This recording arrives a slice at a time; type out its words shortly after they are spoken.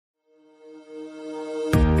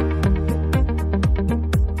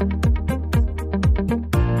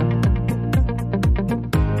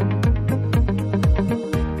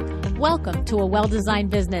to A Well-Designed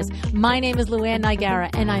Business. My name is LuAnn,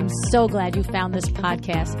 and I'm so glad you found this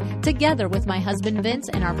podcast. Together with my husband Vince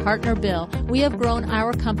and our partner Bill, we have grown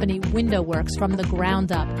our company WindowWorks from the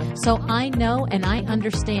ground up. So I know and I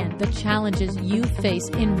understand the challenges you face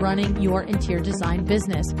in running your interior design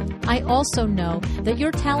business. I also know that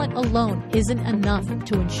your talent alone isn't enough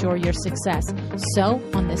to ensure your success. So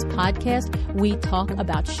on this podcast, we talk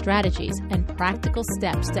about strategies and practical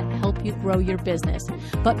steps to help you grow your business.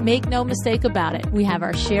 But make no mistake about it, we have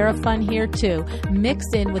our share of fun here too,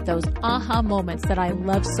 mixed in with those aha moments that I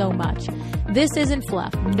love so much. This isn't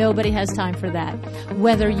fluff. Nobody has time for that.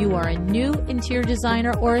 Whether you are a new interior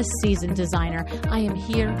designer or a seasoned designer, I am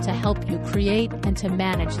here to help you create and to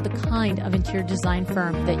manage the kind of interior design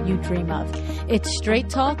firm that you dream of. It's straight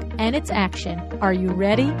talk and it's action. Are you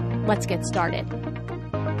ready? Let's get started.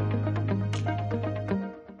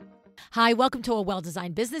 Hi, welcome to A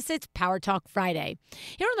Well-Designed Business. It's Power Talk Friday.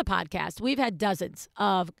 Here on the podcast, we've had dozens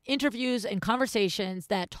of interviews and conversations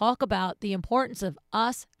that talk about the importance of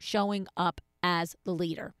us showing up as the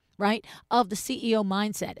leader, right? Of the CEO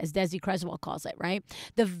mindset, as Desi Creswell calls it, right?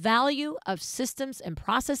 The value of systems and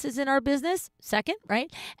processes in our business, second,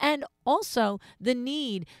 right? And also the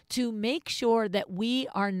need to make sure that we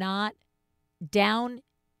are not down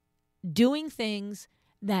doing things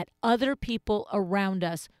that other people around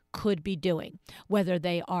us could be doing, whether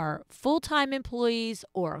they are full-time employees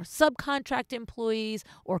or subcontract employees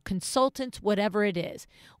or consultants, whatever it is.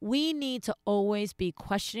 We need to always be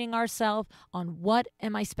questioning ourselves on what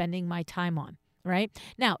am I spending my time on, right?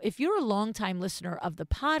 Now, if you're a longtime listener of the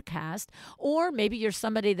podcast, or maybe you're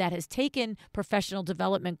somebody that has taken professional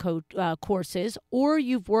development courses, or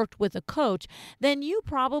you've worked with a coach, then you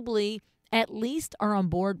probably at least are on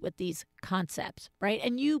board with these concepts, right?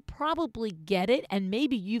 And you probably get it, and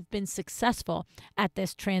maybe you've been successful at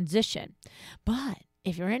this transition. But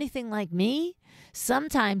if you're anything like me,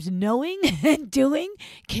 sometimes knowing and doing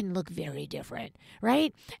can look very different,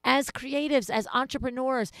 right? As creatives, as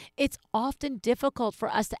entrepreneurs, it's often difficult for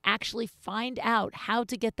us to actually find out how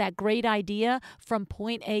to get that great idea from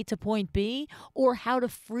point A to point B, or how to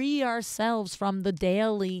free ourselves from the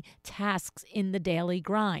daily tasks in the daily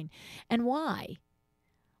grind. And why?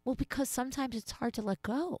 Well, because sometimes it's hard to let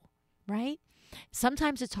go, right?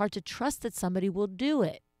 Sometimes it's hard to trust that somebody will do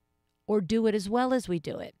it, or do it as well as we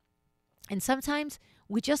do it. And sometimes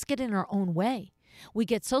we just get in our own way. We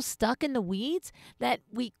get so stuck in the weeds that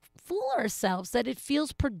we fool ourselves that it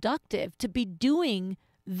feels productive to be doing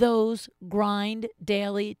those grind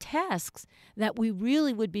daily tasks that we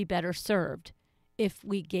really would be better served if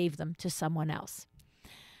we gave them to someone else.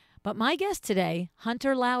 But my guest today,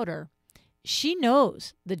 Hunter Lowder, she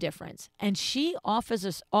knows the difference, and she offers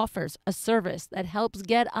a service that helps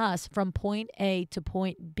get us from point A to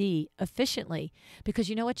point B efficiently. Because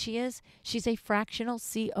you know what she is? She's a fractional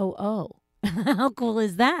COO. How cool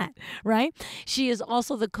is that, right? She is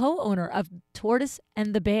also the co-owner of Tortoise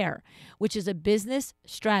and the Bear, which is a business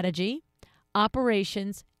strategy,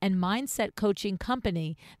 operations, and mindset coaching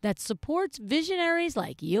company that supports visionaries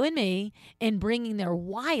like you and me in bringing their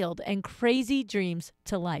wild and crazy dreams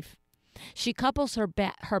to life. She couples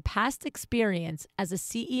her past experience as a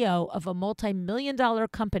CEO of a multi-million-dollar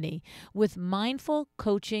company with mindful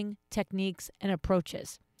coaching techniques and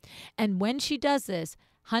approaches. And when she does this,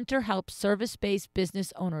 Hunter helps service-based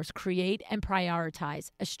business owners create and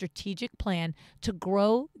prioritize a strategic plan to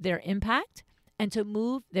grow their impact and to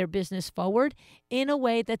move their business forward in a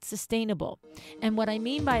way that's sustainable. And what I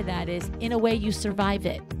mean by that is in a way you survive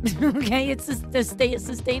it, okay? It's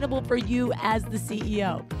sustainable for you as the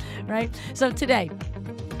CEO, right? So today,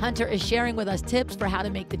 Hunter is sharing with us tips for how to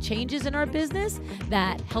make the changes in our business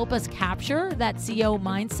that help us capture that CEO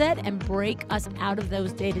mindset and break us out of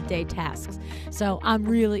those day-to-day tasks. So I'm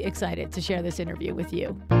really excited to share this interview with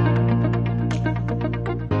you.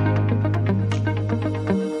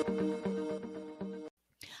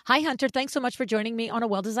 Hi, Hunter. Thanks so much for joining me on A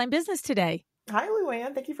Well-Designed Business today. Hi,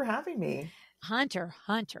 LuAnn. Thank you for having me. Hunter,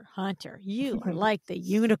 you are like the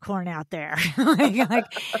unicorn out there. like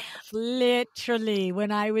literally,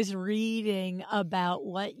 when I was reading about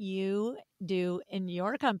what you do in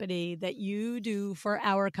your company that you do for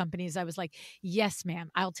our companies, I was like, yes, ma'am,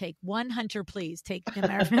 I'll take one Hunter, please. Take him.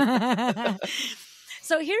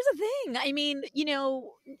 So here's the thing. I mean,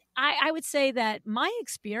 I would say that my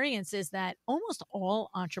experience is that almost all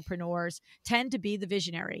entrepreneurs tend to be the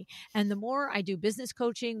visionary. And the more I do business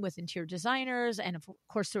coaching with interior designers and of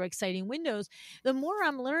course through Exciting Windows, the more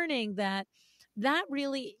I'm learning that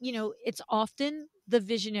really, it's often the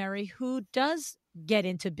visionary who does get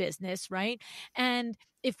into business, right? And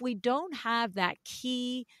if we don't have that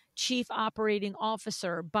key chief operating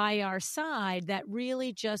officer by our side that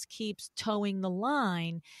really just keeps towing the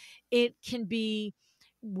line, it can be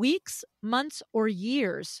weeks, months, or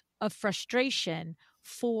years of frustration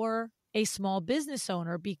for a small business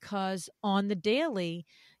owner, because on the daily,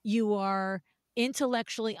 you are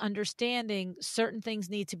intellectually understanding certain things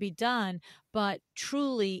need to be done, but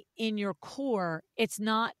truly in your core, it's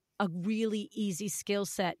not a really easy skill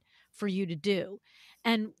set for you to do.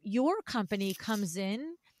 And your company comes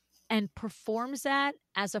in and performs that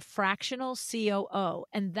as a fractional COO.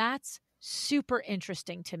 And that's super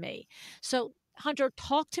interesting to me. So, Hunter,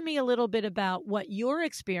 talk to me a little bit about what your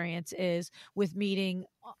experience is with meeting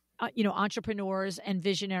entrepreneurs and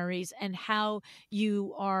visionaries, and how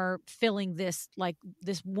you are filling this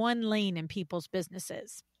one lane in people's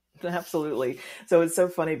businesses. Absolutely. So it's so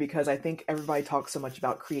funny because I think everybody talks so much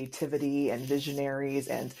about creativity and visionaries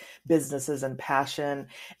and businesses and passion.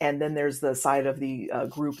 And then there's the side of the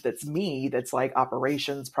group that's me, that's like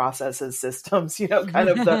operations, processes, systems, kind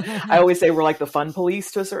of I always say we're like the fun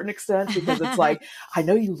police to a certain extent, because it's like, I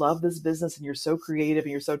know you love this business and you're so creative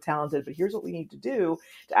and you're so talented, but here's what we need to do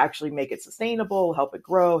to actually make it sustainable, help it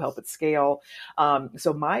grow, help it scale.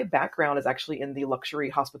 So my background is actually in the luxury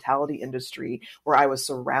hospitality industry, where I was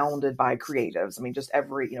surrounded by creatives. I mean, just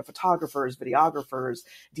every, photographers, videographers,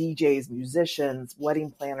 DJs, musicians,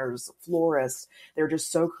 wedding planners, florists. They're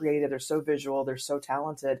just so creative. They're so visual. They're so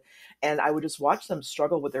talented. And I would just watch them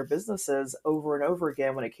struggle with their businesses over and over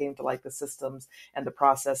again when it came to like the systems and the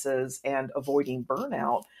processes and avoiding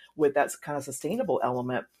burnout with that kind of sustainable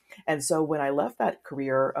element. And so when I left that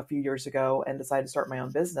career a few years ago and decided to start my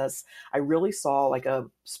own business, I really saw like a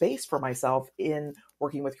space for myself in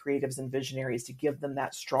working with creatives and visionaries to give them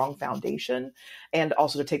that strong foundation, and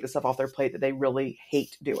also to take the stuff off their plate that they really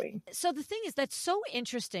hate doing. So the thing is, that's so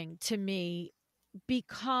interesting to me,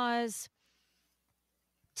 because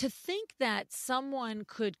to think that someone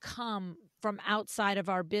could come from outside of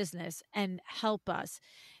our business and help us,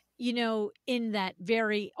 in that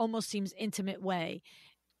very almost seems intimate way,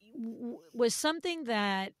 was something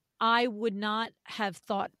that I would not have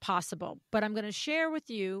thought possible. But I'm going to share with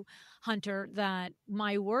you, Hunter, that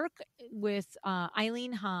my work with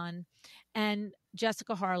Eileen Hahn and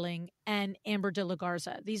Jessica Harling and Amber de la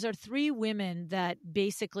Garza, these are three women that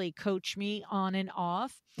basically coach me on and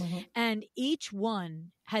off. Mm-hmm. And each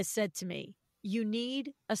one has said to me, you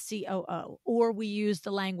need a COO, or we use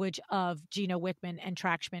the language of Gino Wickman and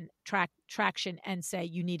Traction and say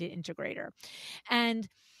you need an integrator. And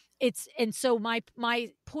so my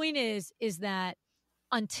point is that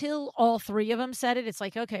until all three of them said it, it's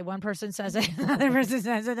like, okay, one person says it, another person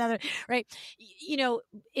says another, right?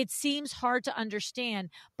 It seems hard to understand,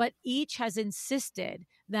 but each has insisted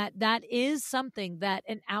that that is something that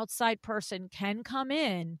an outside person can come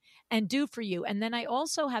in and do for you. And then I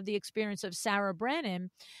also have the experience of Sarah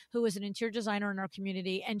Brennan, who is an interior designer in our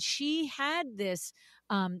community, and she had this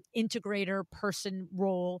integrator person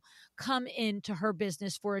role come into her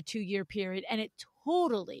business for a 2-year period, and it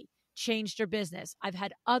totally changed her business. I've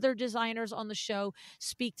had other designers on the show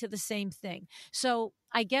speak to the same thing. So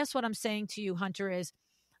I guess what I'm saying to you, Hunter, is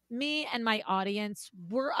me and my audience,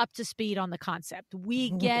 we're up to speed on the concept. We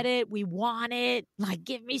get it. We want it. Like,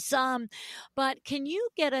 give me some. But can you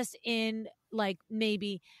get us in, like,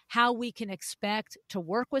 maybe how we can expect to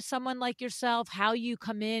work with someone like yourself, how you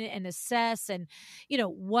come in and assess, and,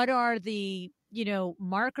 what are the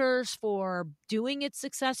markers for doing it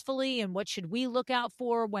successfully, and what should we look out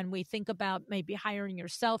for when we think about maybe hiring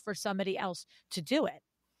yourself or somebody else to do it?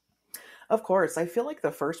 Of course. I feel like the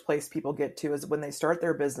first place people get to is when they start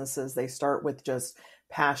their businesses, they start with just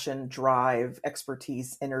passion, drive,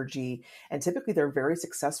 expertise, energy. And typically they're very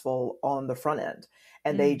successful on the front end,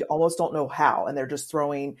 and they almost don't know how. And they're just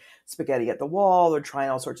throwing spaghetti at the wall. They're trying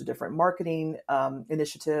all sorts of different marketing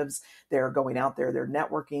initiatives. They're going out there, they're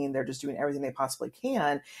networking, they're just doing everything they possibly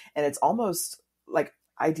can. And it's almost like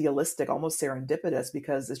idealistic, almost serendipitous,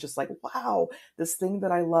 because it's just like, wow, this thing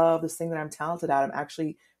that I love, this thing that I'm talented at, I'm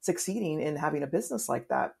actually succeeding in having a business like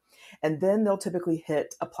that. And then they'll typically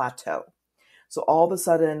hit a plateau. So all of a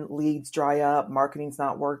sudden leads dry up, marketing's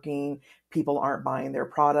not working, people aren't buying their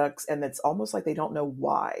products, and it's almost like they don't know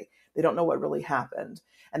why. They don't know what really happened.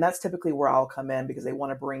 And that's typically where I'll come in, because they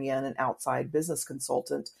want to bring in an outside business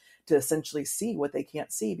consultant to essentially see what they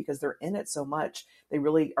can't see, because they're in it so much. They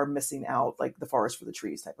really are missing out, like the forest for the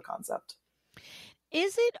trees type of concept.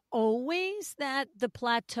 Is it always that the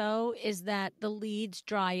plateau is that the leads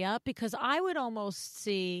dry up? Because I would almost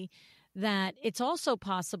see that it's also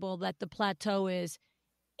possible that the plateau is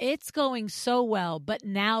It's going so well, but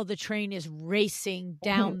now the train is racing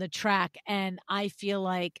down the track and I feel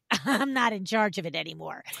like I'm not in charge of it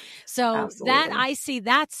anymore. So that Absolutely. I see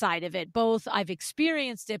that side of it. Both I've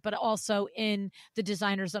experienced it, but also in the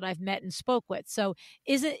designers that I've met and spoke with. So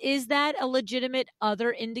is that a legitimate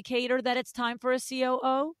other indicator that it's time for a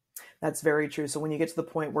COO? That's very true. So when you get to the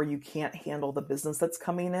point where you can't handle the business that's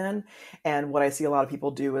coming in, and what I see a lot of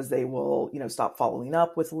people do is they will, stop following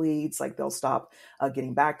up with leads. Like they'll stop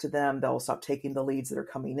getting back to them. They'll stop taking the leads that are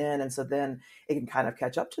coming in. And so then it can kind of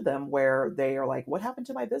catch up to them where they are like, what happened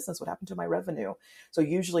to my business? What happened to my revenue? So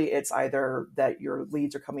usually it's either that your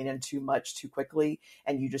leads are coming in too much too quickly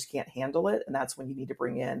and you just can't handle it. And that's when you need to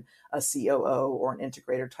bring in a COO or an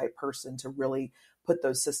integrator type person to really put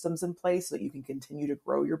those systems in place so that you can continue to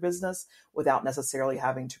grow your business without necessarily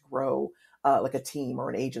having to grow like a team or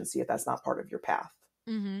an agency if that's not part of your path.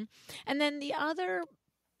 Mm-hmm. And then the other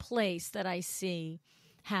place that I see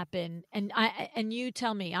happen, and you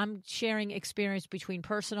tell me, I'm sharing experience between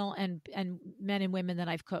personal and men and women that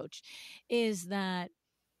I've coached, is that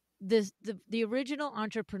the original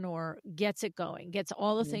entrepreneur gets it going, gets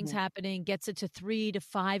all the things Hmm. happening, gets it to 3 to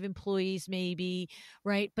 5 employees maybe,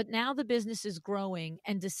 right? But now the business is growing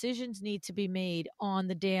and decisions need to be made on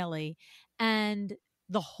the daily, and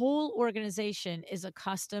the whole organization is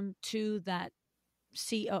accustomed to that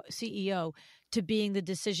CEO to being the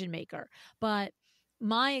decision maker. But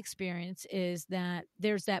my experience is that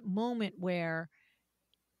there's that moment where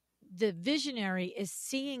the visionary is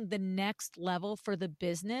seeing the next level for the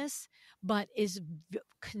business, but is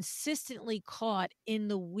consistently caught in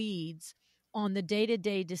the weeds on the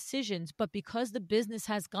day-to-day decisions. But because the business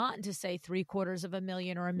has gotten to say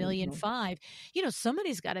 750,000 or a million Hmm. five,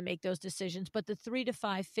 somebody's got to make those decisions. But the 3 to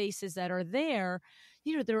 5 faces that are there,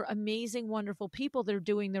 they're amazing, wonderful people. They're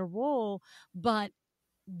doing their role, but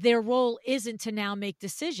their role isn't to now make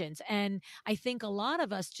decisions. And I think a lot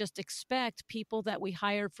of us just expect people that we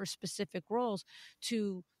hire for specific roles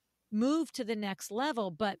to move to the next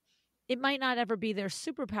level, but it might not ever be their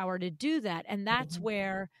superpower to do that. And that's Hmm.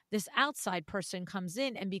 where this outside person comes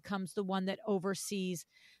in and becomes the one that oversees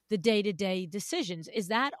the day to day decisions. Is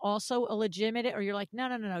that also a legitimate, or you're like, no,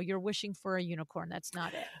 no, no, no, you're wishing for a unicorn? That's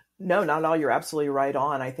not it. No, not at all. You're absolutely right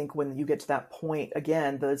on. I think when you get to that point,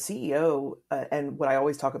 again, the CEO, and what I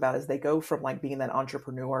always talk about is they go from like being that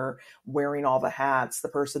entrepreneur, wearing all the hats, the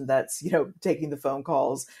person that's, taking the phone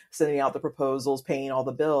calls, sending out the proposals, paying all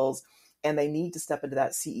the bills, and they need to step into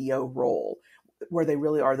that CEO role where they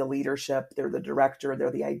really are the leadership, they're the director,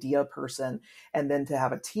 they're the idea person, and then to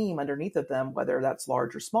have a team underneath of them, whether that's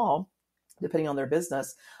large or small, depending on their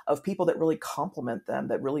business, of people that really complement them,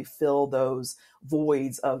 that really fill those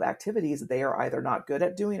voids of activities that they are either not good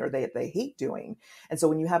at doing or they hate doing. And so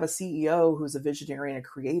when you have a CEO who's a visionary and a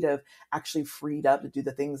creative, actually freed up to do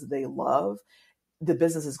the things that they love, the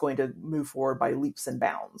business is going to move forward by leaps and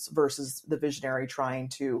bounds versus the visionary trying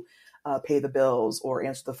to pay the bills or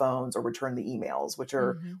answer the phones or return the emails, which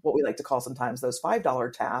are Mm-hmm. what we like to call sometimes those $5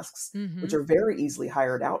 tasks, which Mm-hmm. are very easily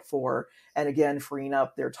hired out for. And again, freeing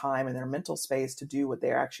up their time and their mental space to do what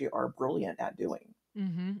they actually are brilliant at doing.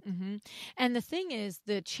 Mm-hmm, mm-hmm. And the thing is,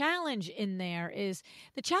 the challenge in there is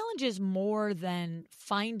the challenge is more than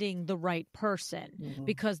finding the right person, Hmm.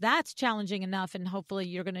 because that's challenging enough. And hopefully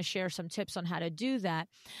you're going to share some tips on how to do that.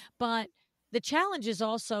 But the challenge is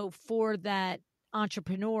also for that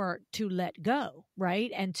entrepreneur to let go,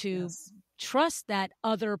 right? And to Yes. trust that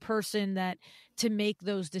other person that to make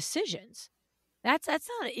those decisions. That's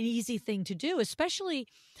not an easy thing to do, especially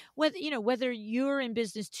whether you're in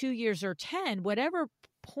business 2 years or 10, whatever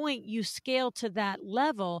point you scale to that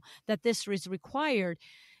level that this is required.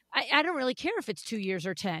 I don't really care if it's 2 years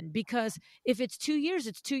or 10, because if it's 2 years,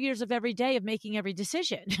 it's 2 years of every day of making every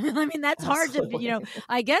decision. I mean, that's hard to, Absolutely.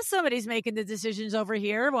 I guess somebody's making the decisions over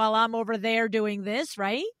here while I'm over there doing this,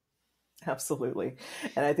 right? Absolutely.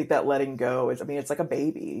 And I think that letting go is, I mean, it's like a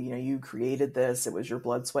baby. You created this, it was your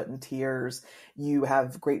blood, sweat, and tears. You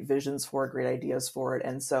have great visions for it, great ideas for it.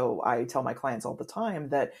 And so I tell my clients all the time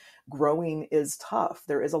that growing is tough.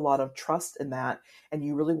 There is a lot of trust in that. And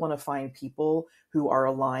you really want to find people who are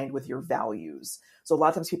aligned with your values. So a lot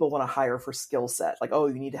of times people want to hire for skill set, like, oh,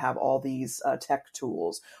 you need to have all these tech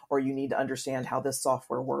tools, or you need to understand how this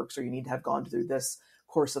software works, or you need to have gone through this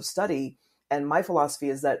course of study. And my philosophy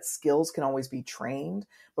is that skills can always be trained,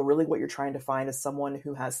 but really what you're trying to find is someone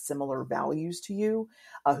who has similar values to you,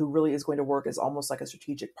 who really is going to work as almost like a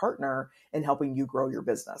strategic partner in helping you grow your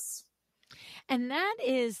business. And that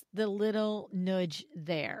is the little nudge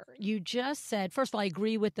there. You just said, first of all, I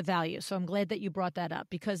agree with the value. So I'm glad that you brought that up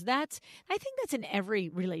because I think that's in every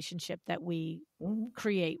relationship that we Mhm.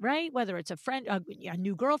 create, right? Whether it's a friend, a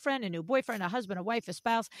new girlfriend, a new boyfriend, a husband, a wife, a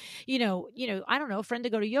spouse, I don't know, a friend to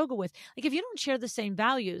go to yoga with. Like if you don't share the same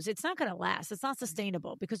values, it's not going to last. It's not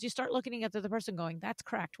sustainable because you start looking at the other person going, that's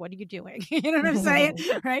correct. What are you doing? You know what I'm saying?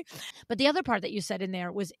 Right. But the other part that you said in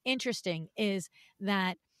there was interesting is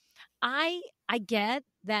that I get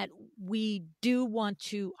that we do want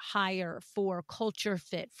to hire for culture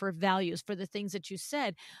fit, for values, for the things that you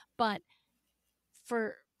said, but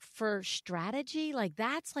for strategy, like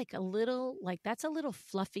that's a little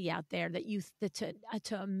fluffy out there that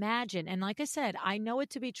to imagine. And like I said, I know it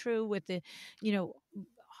to be true with the, you know,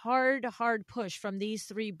 hard push from these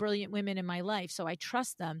three brilliant women in my life. So I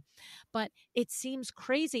trust them, but it seems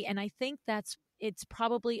crazy. And I think it's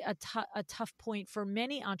probably a tough point for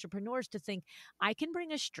many entrepreneurs to think I can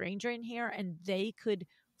bring a stranger in here and they could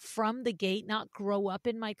from the gate not grow up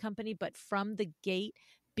in my company, but from the gate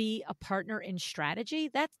be a partner in strategy.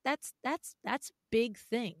 That's big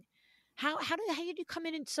thing. How do you come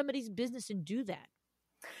in somebody's business and do that?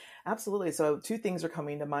 Absolutely. So, two things are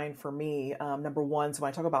coming to mind for me. Number one, so when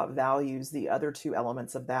I talk about values, the other two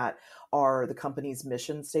elements of that are the company's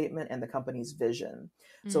mission statement and the company's vision.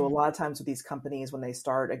 So, a Mm, lot of times with these companies, when they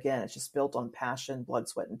start, again, it's just built on passion, blood,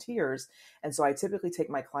 sweat, and tears. And so, I typically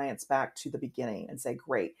take my clients back to the beginning and say,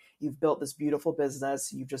 great, you've built this beautiful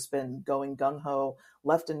business. You've just been going gung ho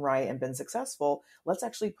left and right and been successful. Let's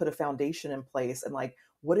actually put a foundation in place and, like,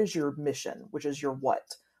 what is your mission, which is your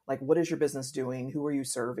what? Like, what is your business doing? Who are you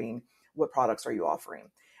serving? What products are you offering?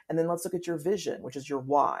 And then let's look at your vision, which is your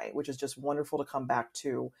why, which is just wonderful to come back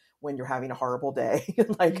to when you're having a horrible day.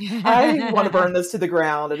 Like, I want to burn this to the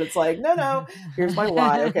ground. And it's like, no, no, here's my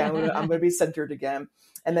why. Okay, I'm gonna be centered again.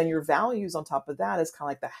 And then your values on top of that is kind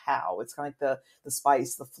of like the how. It's kind of like the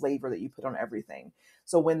spice, the flavor that you put on everything.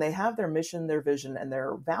 So when they have their mission, their vision, and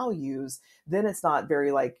their values, then it's not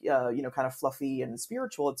very like, kind of fluffy and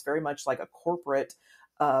spiritual. It's very much like a corporate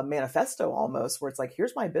manifesto almost, where it's like,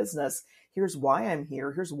 here's my business, here's why I'm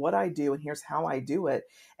here, here's what I do, and here's how I do it.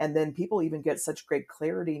 And then people even get such great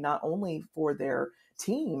clarity, not only for their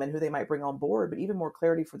team and who they might bring on board, but even more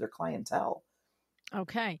clarity for their clientele.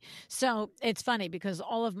 Okay. So it's funny because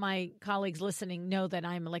all of my colleagues listening know that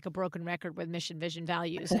I'm like a broken record with mission, vision,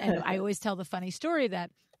 values. And I always tell the funny story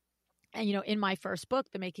that and, in my first book,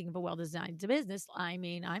 The Making of a Well-Designed Business, I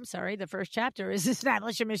mean, I'm sorry, the first chapter is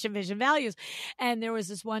establish your mission, vision, values. And there was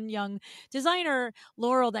this one young designer,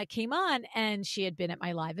 Laurel, that came on and she had been at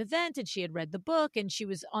my live event and she had read the book and she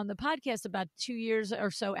was on the podcast about 2 years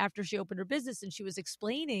or so after she opened her business. And she was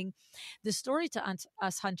explaining the story to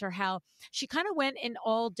us, Hunter, how she kind of went in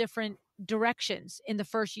all different directions in the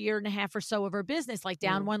first year and a half or so of her business, like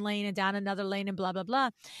down Mm, one lane and down another lane and blah, blah, blah.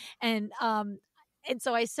 And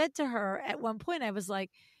so I said to her at one point, I was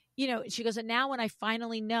like, she goes, and now when I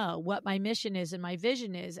finally know what my mission is and my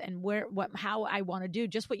vision is and how I want to do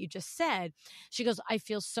just what you just said, she goes, I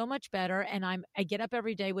feel so much better. And I get up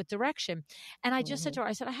every day with direction. And I just said mhm. to her,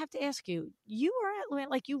 I said, I have to ask you, you were at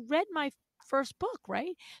LuAnn, like you read my first book,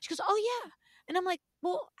 right? She goes, oh yeah. And I'm like,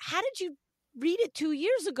 well, how did you read it 2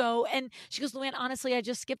 years ago? And she goes, LuAnn, honestly, I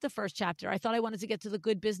just skipped the first chapter. I thought I wanted to get to the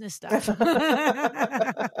good business stuff.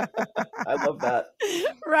 I love that.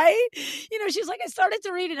 Right? She's like, I started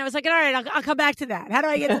to read it. And I was like, all right, I'll come back to that. How do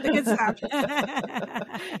I get to the good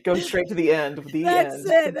stuff? Go straight to the end, the That's end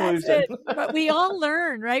it. That's conclusion. it. But we all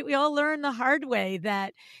learn, right? We all learn the hard way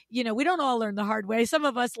that, we don't all learn the hard way. Some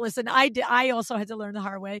of us, listen, I also had to learn the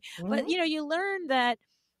hard way. But, Mhm. you learn that,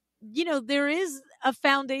 there is a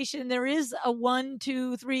foundation, there is a 1,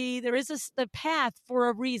 2, 3, there is the path for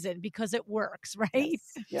a reason because it works, right?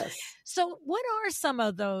 Yes, yes. So, what are some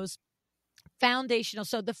of those foundational?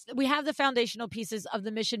 So we have the foundational pieces of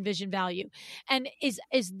the mission, vision, value, and is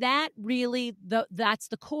that really that's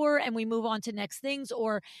the core, and we move on to next things,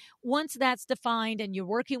 or once that's defined and you're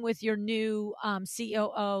working with your new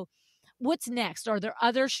COO, what's next? Are there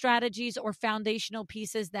other strategies or foundational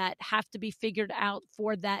pieces that have to be figured out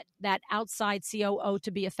for that outside COO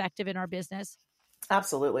to be effective in our business?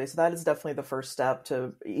 Absolutely. So that is definitely the first step,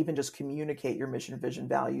 to even just communicate your mission, vision,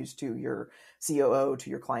 values to your COO, to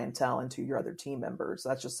your clientele, and to your other team members.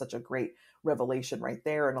 That's just such a great revelation right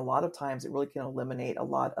there. And a lot of times it really can eliminate a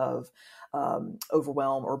lot of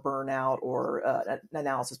overwhelm or burnout or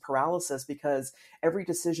analysis paralysis, because every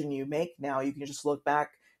decision you make now, you can just look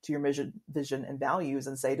back to your mission, vision, and values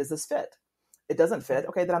and say, does this fit? It doesn't fit.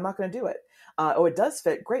 Okay, then I'm not going to do it. Oh, it does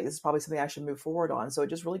fit. Great. This is probably something I should move forward on. So it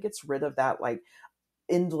just really gets rid of that, like,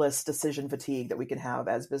 endless decision fatigue that we can have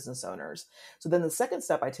as business owners. So then the second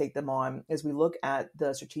step I take them on is we look at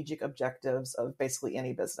the strategic objectives of basically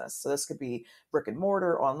any business. So this could be brick and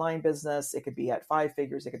mortar, online business. It could be at 5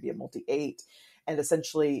 figures. It could be a multi-8. And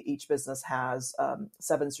essentially each business has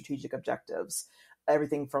 7 strategic objectives,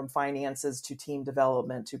 everything from finances to team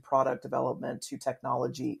development, to product development, to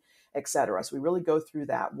technology, etc. So we really go through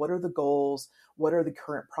that. What are the goals? What are the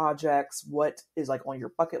current projects? What is like on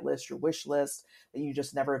your bucket list, your wish list that you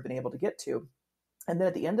just never have been able to get to? And then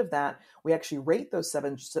at the end of that, we actually rate those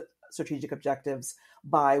 7 strategic objectives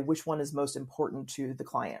by which one is most important to the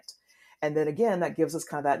client. And then again, that gives us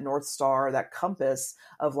kind of that North Star, that compass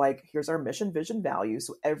of like, here's our mission, vision, value.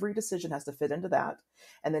 So every decision has to fit into that.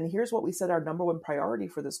 And then here's what we said our number one priority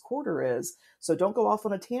for this quarter is. So don't go off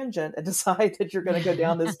on a tangent and decide that you're going to go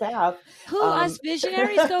down this path. Us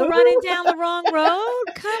visionaries go running down the wrong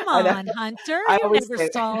road? Come on, Hunter. You never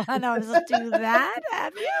saw us do that,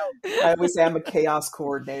 have you? I always say I'm a chaos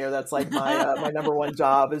coordinator. That's like my number one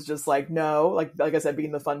job is just like, no, like I said,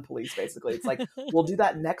 being the fun police, basically. It's like, we'll do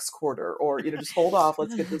that next quarter, or, just hold off.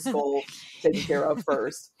 Let's get this goal taken care of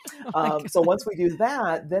first. So once we do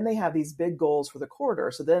that, then they have these big goals for the quarter.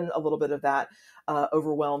 So then a little bit of that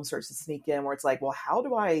overwhelm starts to sneak in, where it's like, well, how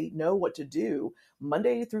do I know what to do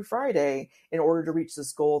Monday through Friday in order to reach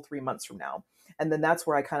this goal 3 months from now? And then that's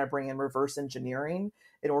where I kind of bring in reverse engineering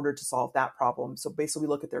in order to solve that problem. So basically we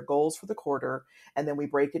look at their goals for the quarter, and then we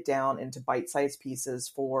break it down into bite-sized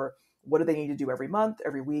pieces for what do they need to do every month,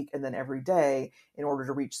 every week, and then every day in order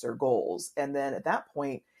to reach their goals. And then at that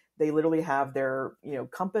point, they literally have their,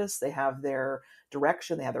 compass, they have their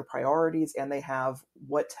direction, they have their priorities, and they have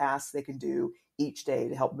what tasks they can do each day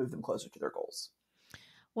to help move them closer to their goals.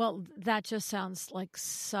 Well, that just sounds like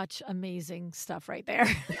such amazing stuff right there.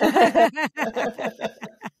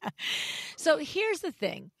 So here's the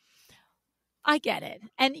thing. I get it.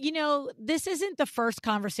 And, this isn't the first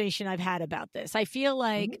conversation I've had about this. I feel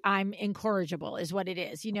like I'm incorrigible is what it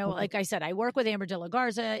is. Like I said, I work with Amber de la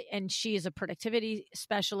Garza, and she is a productivity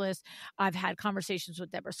specialist. I've had conversations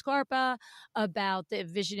with Deborah Scarpa about the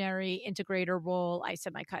visionary integrator role. I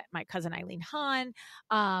said my cousin Eileen Hahn.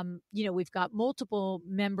 We've got multiple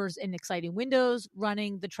members in Exciting Windows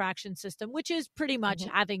running the traction system, which is pretty much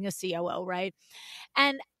having a COO, right?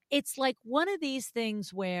 And it's like one of these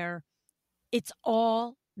things where it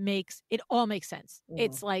all makes sense.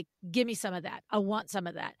 It's like, give me some of that. I want some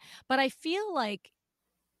of that. But I feel like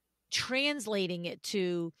translating it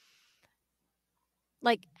to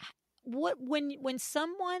like when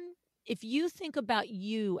someone, if you think about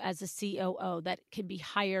you as a COO that can be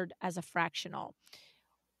hired as a fractional,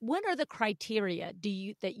 what are the criteria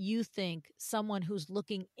that you think someone who's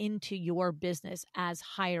looking into your business as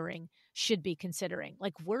hiring should be considering?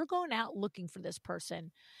 Like, we're going out looking for this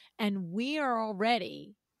person, and we are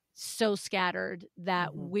already so scattered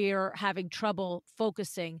that we're having trouble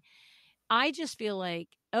focusing. I just feel like,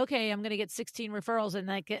 okay, I'm going to get 16 referrals, and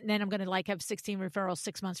then I'm going to have 16 referrals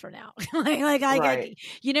 6 months from now. Get,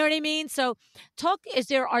 you know what I mean? So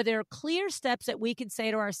are there clear steps that we can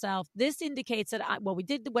say to ourselves, this indicates that, we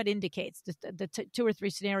did what indicates the 2 or 3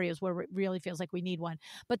 scenarios where it really feels like we need one,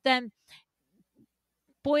 but then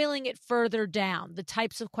boiling it further down, the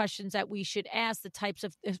types of questions that we should ask, the types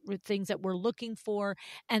of things that we're looking for,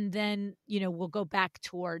 and then, we'll go back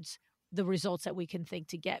towards the results that we can think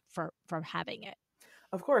to get from having it.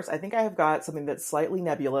 Of course. I think I have got something that's slightly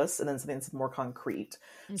nebulous and then something that's more concrete.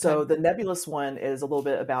 Okay. So the nebulous one is a little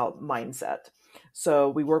bit about mindset. So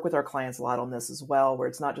we work with our clients a lot on this as well, where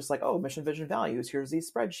it's not just like, oh, mission, vision, values, here's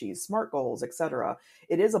these spreadsheets, SMART goals, etc.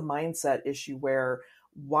 It is a mindset issue where,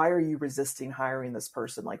 why are you resisting hiring this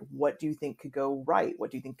person? Like, what do you think could go right?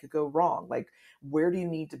 What do you think could go wrong? Like, where do you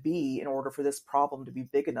need to be in order for this problem to be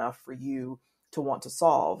big enough for you to want to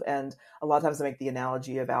solve? And a lot of times I make the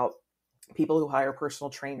analogy about people who hire personal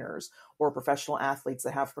trainers or professional athletes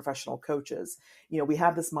that have professional coaches. We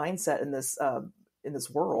have this mindset in this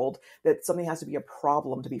world that something has to be a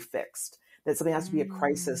problem to be fixed, that something has to be a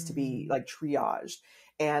crisis to be like triaged.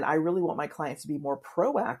 And I really want my clients to be more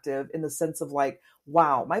proactive in the sense of like,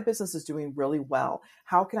 wow, my business is doing really well.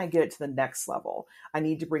 How can I get it to the next level? I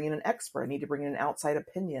need to bring in an expert. I need to bring in an outside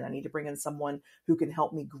opinion. I need to bring in someone who can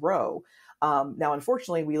help me grow. Now,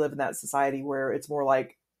 unfortunately, we live in that society where it's more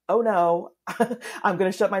like, oh no, I'm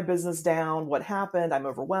going to shut my business down. What happened? I'm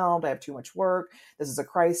overwhelmed. I have too much work. This is a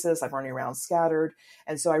crisis. I'm running around scattered.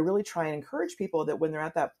 And so I really try and encourage people that when they're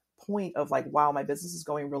at that point of like, wow, my business is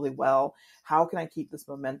going really well. How can I keep this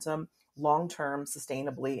momentum long-term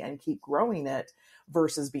sustainably and keep growing it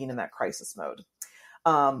versus being in that crisis mode?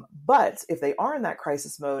 But if they are in that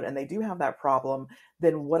crisis mode and they do have that problem,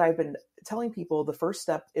 then what I've been telling people, the first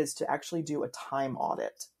step is to actually do a time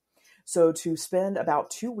audit. So to spend about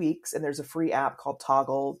 2 weeks, and there's a free app called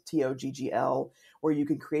Toggle, Toggl, where you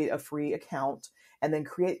can create a free account and then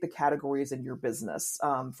create the categories in your business.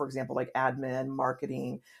 For example, like admin,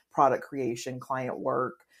 marketing, product creation, client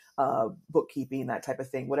work, bookkeeping, that type of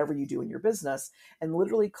thing, whatever you do in your business, and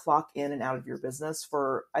literally clock in and out of your business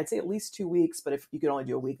for, I'd say, at least 2 weeks. But if you can only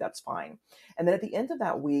do a week, that's fine. And then at the end of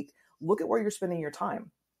that week, look at where you're spending your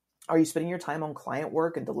time. Are you spending your time on client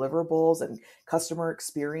work and deliverables and customer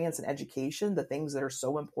experience and education, the things that are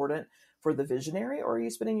so important for the visionary? Or are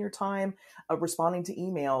you spending your time responding to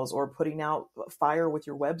emails or putting out fire with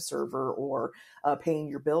your web server or paying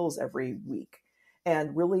your bills every week?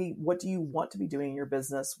 And really, what do you want to be doing in your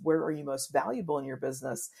business? Where are you most valuable in your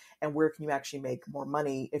business? And where can you actually make more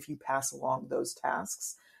money if you pass along those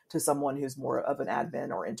tasks to someone who's more of an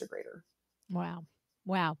admin or integrator? Wow.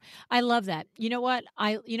 Wow. I love that. You know what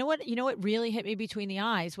really hit me between the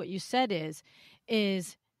eyes, what you said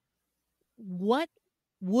is what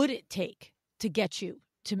would it take to get you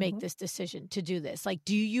to make Mhm. this decision to do this? Like,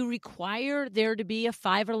 do you require there to be a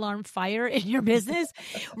 5 alarm fire in your business?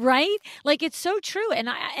 Right? Like, it's so true.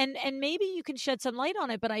 And maybe you can shed some light on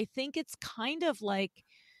it, but I think it's kind of like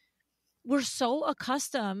we're so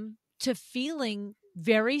accustomed to feeling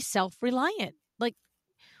very self-reliant. Like,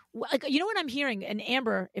 you know what I'm hearing? And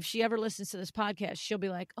Amber, if she ever listens to this podcast, she'll be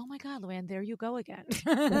like, "Oh my God, LuAnn, there you go again."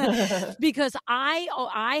 Because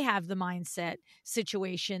I have the mindset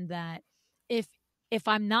situation that if if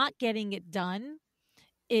I'm not getting it done,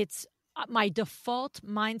 it's my default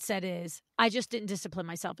mindset is I just didn't discipline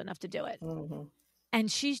myself enough to do it. Mhm.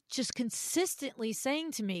 And she's just consistently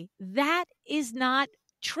saying to me, that is not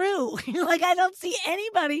true. Like, I don't see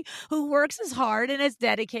anybody who works as hard and as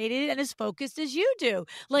dedicated and as focused as you do.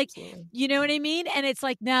 Like, Absolutely. you know what I mean? And it's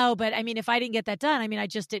like, no, but I mean, if I didn't get that done, I mean, I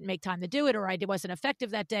just didn't make time to do it, or I wasn't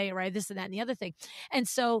effective that day, or I this and that and the other thing. And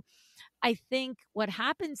so I think what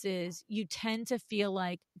happens is you tend to feel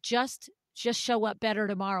like just show up better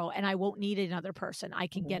tomorrow and I won't need another person. I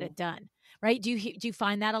can get Mhm. it done. Right? Do you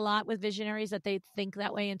find that a lot with visionaries, that they think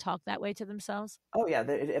that way and talk that way to themselves? Oh yeah,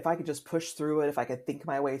 if I could just push through it, if I could think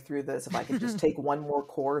my way through this, if I could just take one more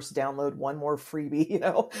course, download one more freebie,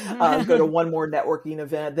 go to one more networking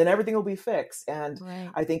event, then everything will be fixed. And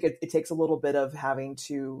Right. I think it takes a little bit of having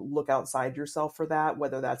to look outside yourself for that,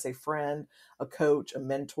 whether that's a friend, a coach, a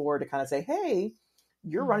mentor, to kind of say, hey,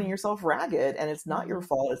 you're running Mhm. yourself ragged and it's not your Mhm.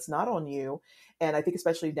 fault. It's not on you. And I think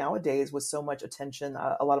especially nowadays with so much attention,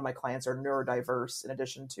 a lot of my clients are neurodiverse in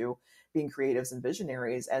addition to being creatives and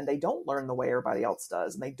visionaries, and they don't learn the way everybody else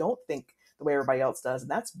does, and they don't think the way everybody else does. And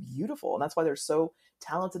that's beautiful. And that's why they're so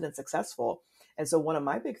talented and successful. And so one of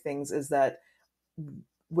my big things is that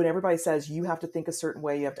when everybody says you have to think a certain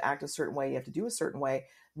way, you have to act a certain way, you have to do a certain way,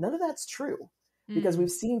 none of that's true. Because Mm.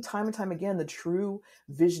 we've seen time and time again, the true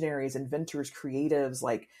visionaries, inventors, creatives,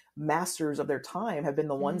 like masters of their time have been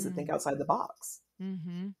the ones that think Mm. outside the box.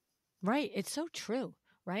 Mhm. Right. It's so true.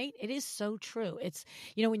 Right? It is so true.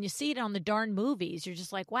 When you see it on the darn movies, you're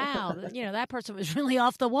just like, wow, that person was really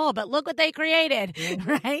off the wall, but look what they created. Hmm.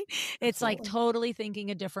 Right? It's like Absolutely. totally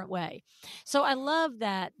thinking a different way. So I love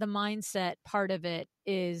that the mindset part of it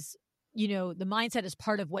is, the mindset is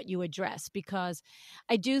part of what you address, because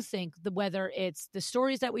I do think whether it's the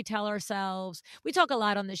stories that we tell ourselves, we talk a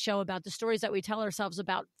lot on the show about the stories that we tell ourselves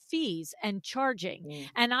about fees and charging. Mm-hmm.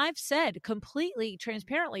 And I've said completely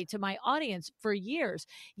transparently to my audience for years,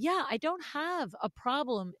 yeah, I don't have a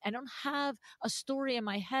problem. I don't have a story in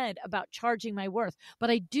my head about charging my worth,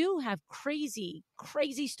 but I do have crazy,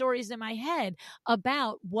 crazy stories in my head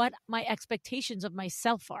about what my expectations of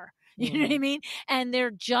myself are. You know what I Mm-hmm. mean? And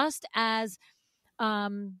they're just as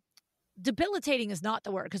um debilitating is not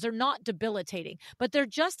the word, because they're not debilitating, but they're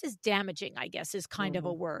just as damaging, I guess, is kind of a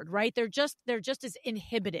Mm-hmm. word, right? They're just as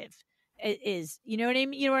inhibitive. It is, you know what I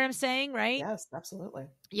mean? You know what I'm saying, right? Yes, absolutely.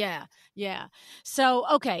 Yeah, yeah. So,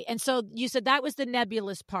 okay. And so you said that was the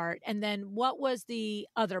nebulous part. And then what was the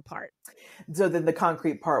other part? So then the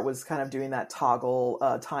concrete part was kind of doing that toggle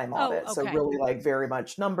time Oh, audit. So okay. really like very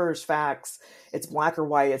much numbers, facts. It's black or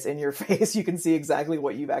white. It's in your face. You can see exactly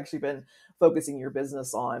what you've actually been focusing your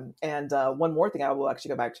business on. And one more thing, I will actually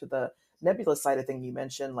go back to the nebulous side of thing you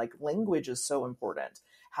mentioned. Like language is so important.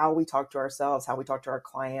 How we talk to ourselves, how we talk to our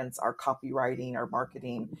clients, our copywriting, our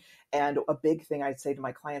marketing. And a big thing I'd say to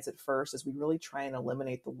my clients at first is we really try and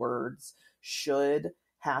eliminate the words should,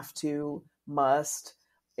 have to, must,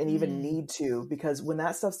 and even Mm, need to, because when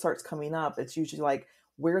that stuff starts coming up, it's usually like,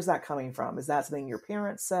 Where's that coming from? Is that something your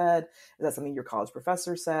parents said? Is that something your college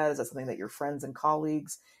professor said? Is that something that your friends and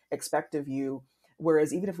colleagues expect of you?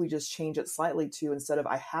 Whereas even if we just change it slightly to, instead of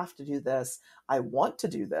I have to do this, I want to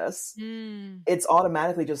do this, Mm. it's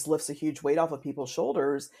automatically just lifts a huge weight off of people's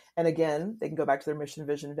shoulders. And again, they can go back to their mission,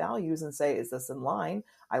 vision, values and say, is this in line?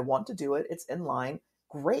 I want to do it. It's in line.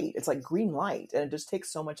 Great. It's like green light. And it just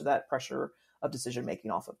takes so much of that pressure of decision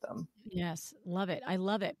making off of them. Yes, love it. I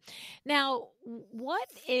love it. Now, what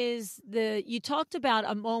is you talked about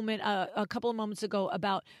a couple of moments ago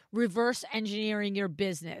about reverse engineering your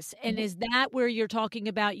business. And Mhm. is that where you're talking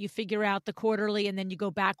about you figure out the quarterly and then you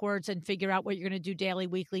go backwards and figure out what you're going to do daily,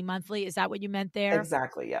 weekly, monthly? Is that what you meant there?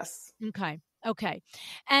 Exactly. Yes. Okay. Okay.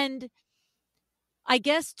 And I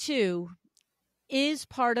guess too, is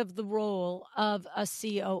part of the role of a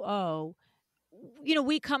COO.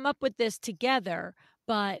 We come up with this together,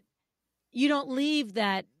 but you don't leave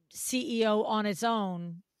that CEO on its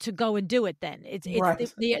own to go and do it then. It's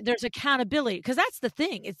Right. there's accountability because that's the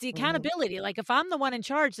thing. It's the Mhm. accountability. Like if I'm the one in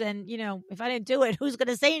charge, then, if I didn't do it, who's going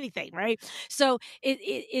to say anything, right? So it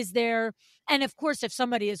is there. And of course, if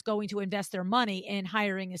somebody is going to invest their money in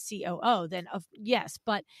hiring a COO, then yes,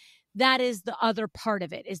 but that is the other part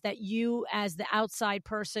of it, is that you as the outside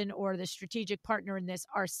person or the strategic partner in this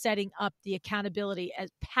are setting up the accountability as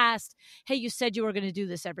past, hey, you said you were going to do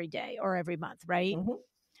this every day or every month, right? Mhm.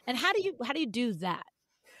 And how do you do that?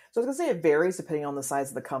 So I was going to say it varies depending on the size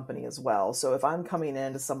of the company as well. So if I'm coming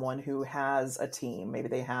into someone who has a team, maybe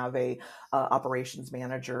they have a operations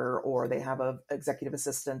manager or they have a executive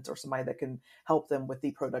assistant or somebody that can help them with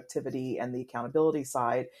the productivity and the accountability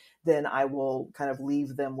side, then I will kind of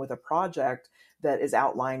leave them with a project that is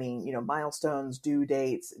outlining, milestones, due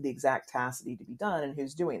dates, the exact tasks that need to be done, and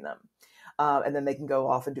who's doing them. And then they can go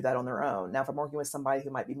off and do that on their own. Now, if I'm working with somebody who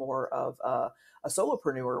might be more of a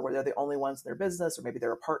solopreneur, where they're the only ones in their business, or maybe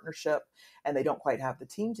they're a partnership and they don't quite have the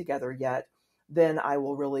team together yet, then I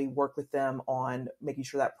will really work with them on making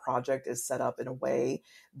sure that project is set up in a way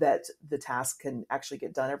that the task can actually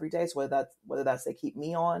get done every day. So whether that's they keep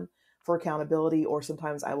me on for accountability, or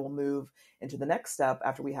sometimes I will move into the next step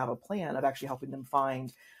after we have a plan of actually helping them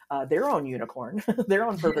find their own unicorn, their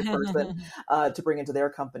own perfect person to bring into their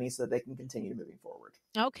company so that they can continue moving forward.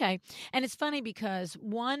 Okay. And it's funny because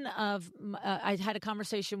I had a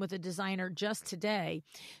conversation with a designer just today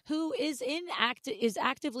who is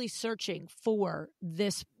actively searching for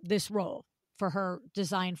this role for her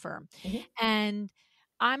design firm. Mhm. And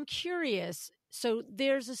I'm curious. So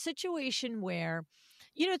there's a situation where,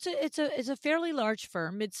 it's a fairly large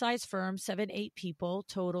firm, mid-sized firm, 7, 8 people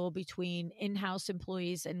total between in-house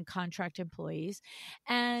employees and contract employees,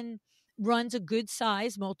 and runs a good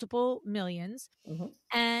size, multiple millions, Mhm.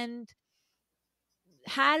 and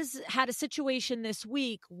has had a situation this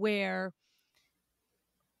week where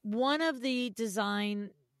one of the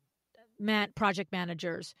project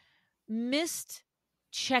managers missed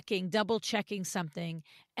double checking something,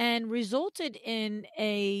 and resulted in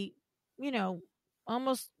a, you know,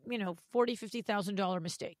 almost, $40,000-$50,000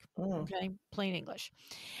 mistake. Mm. Okay. Plain English.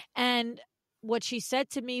 And what she said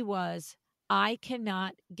to me was, I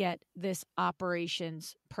cannot get this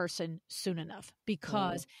operations person soon enough, Mm.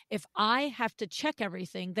 because if I have to check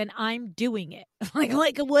everything, then I'm doing it. like, Yep.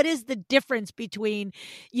 like what is the difference between,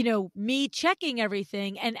 me checking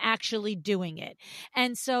everything and actually doing it?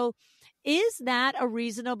 And so is that a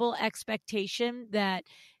reasonable expectation that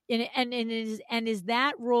and is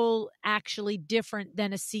that role actually different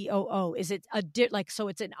than a COO? Is it so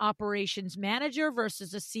it's an operations manager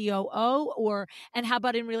versus a COO, and how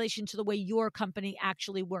about in relation to the way your company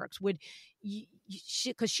actually works? Would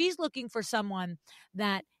because she's looking for someone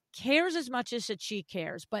that cares as much as that she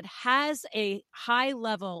cares, but has a high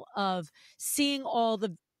level of seeing all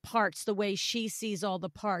the parts the way she sees all the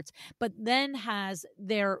parts, but then has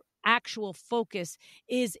their actual focus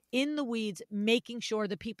is in the weeds, making sure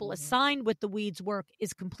the people Mhm. assigned with the weeds work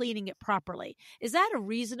is completing it properly. Is that a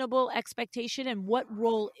reasonable expectation? And what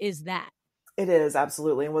role is that? It is,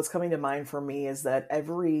 absolutely. And what's coming to mind for me is that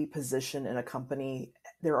every position in a company,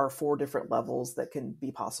 there are 4 different levels that can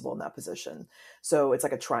be possible in that position. So it's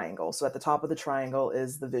like a triangle. So at the top of the triangle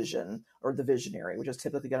is the vision, or the visionary, which is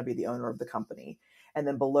typically going to be the owner of the company. And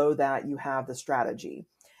then below that, you have the strategy.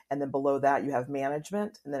 And then below that, you have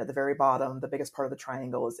management. And then at the very bottom, the biggest part of the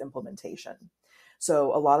triangle is implementation.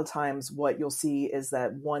 So a lot of times, what you'll see is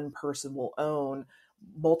that one person will own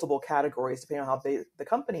multiple categories depending on how big the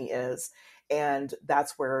company is, and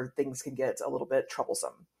that's where things can get a little bit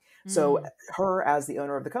troublesome. So Mm. her, as the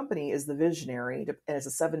owner of the company, is the visionary, and it's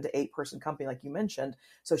a 7 to 8 person company, like you mentioned.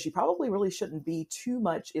 So she probably really shouldn't be too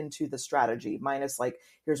much into the strategy, minus like,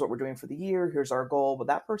 here's what we're doing for the year, here's our goal. But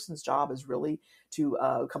that person's job is really to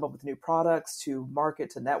come up with new products, to market,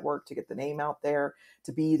 to network, to get the name out there,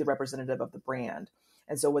 to be the representative of the brand.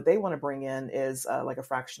 And so what they want to bring in is like a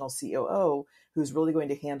fractional COO who's really going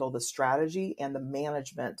to handle the strategy and the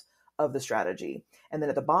management of the strategy. And then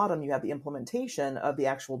at the bottom, you have the implementation of the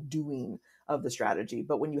actual doing of the strategy.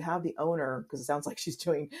 But when you have the owner, because it sounds like she's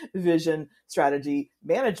doing vision, strategy,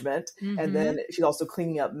 management, and Mm-hmm. then she's also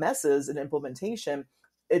cleaning up messes and implementation,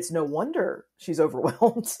 it's no wonder she's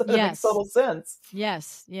overwhelmed. It makes Yes. total sense.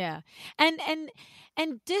 Yes, yeah.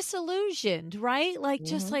 And disillusioned, right? Like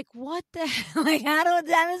just Hmm. like what the like how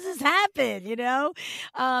does this happen, you know?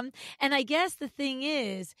 And I guess the thing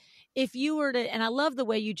is if you were to and I love the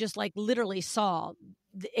way you just like literally saw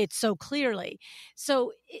it so clearly.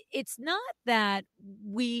 So it's not that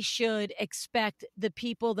we should expect the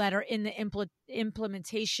people that are in the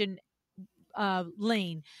implementation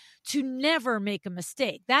lane to never make a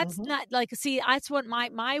mistake. That's Hmm. not like, see, that's what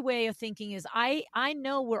my way of thinking is. I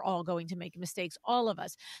know we're all going to make mistakes, all of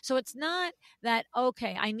us. So it's not that,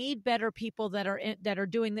 okay, I need better people that are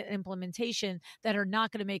doing the implementation that are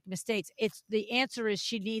not going to make mistakes. It's the answer is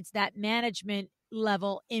she needs that management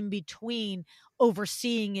level in between,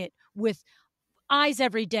 overseeing it with eyes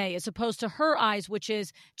every day, as opposed to her eyes, which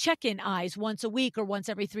is check-in eyes once a week or once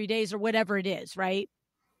every 3 days or whatever it is, right?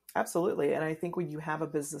 Absolutely. And I think when you have a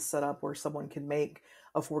business set up where someone can make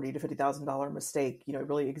a $40,000 to $50,000 mistake,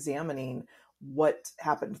 really examining what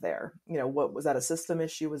happened there. What was that, a system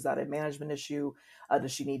issue? Was that a management issue?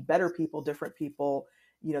 Does she need better people, different people?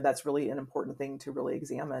 That's really an important thing to really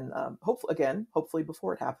examine. Hopefully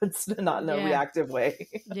before it happens, not in a Yeah. reactive way.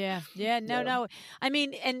 Yeah. Yeah. No, Yeah. no. I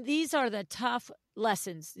mean, and these are the tough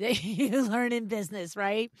lessons that you learn in business,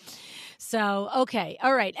 right? So, okay.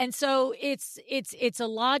 All right. And so it's a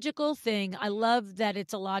logical thing. I love that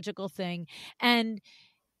it's a logical thing. And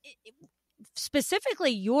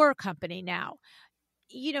specifically your company now,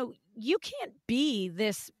 you can't be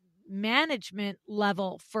this management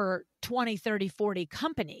level for 20, 30, 40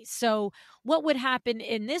 companies. So what would happen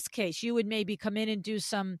in this case? You would maybe come in and do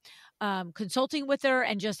some consulting with her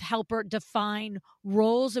and just help her define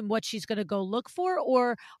roles and what she's going to go look for?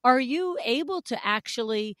 Or are you able to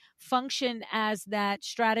actually function as that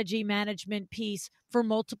strategy management piece for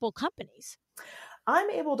multiple companies?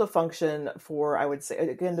 I'm able to function for, I would say,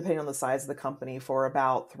 again, depending on the size of the company, for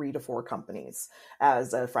about 3 to 4 companies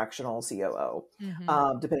as a fractional COO,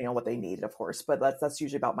 Mm-hmm. depending on what they need, of course. But that's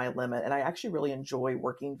usually about my limit. And I actually really enjoy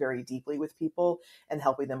working very deeply with people and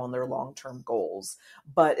helping them on their long-term goals.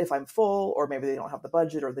 But if I'm full, or maybe they don't have the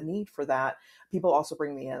budget or the need for that, people also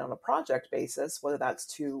bring me in on a project basis, whether that's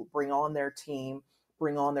to bring on their team,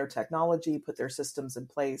 bring on their technology, put their systems in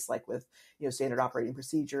place, like with standard operating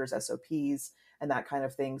procedures, SOPs, and that kind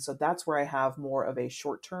of thing. So that's where I have more of a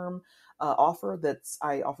short-term offer that's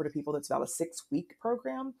I offer to people. That's about a 6-week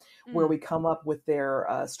program where Mm. we come up with their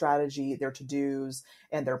strategy, their to-dos,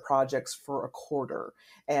 and their projects for a quarter.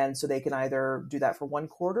 And so they can either do that for 1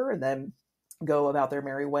 quarter and then go about their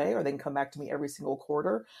merry way, or they can come back to me every single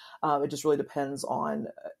quarter. It just really depends on.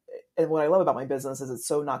 And what I love about my business is it's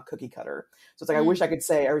so not cookie cutter. So it's like, I wish I Mm. could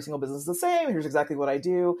say every single business is the same. Here's exactly what I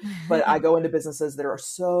do. But I go into businesses that are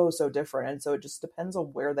so, so different. And so it just depends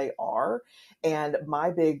on where they are. And my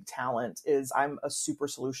big talent is I'm a super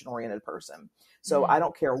solution oriented person. So I Mm.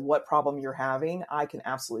 don't care what problem you're having. I can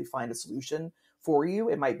absolutely find a solution for you.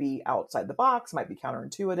 It might be outside the box, might be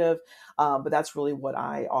counterintuitive. But that's really what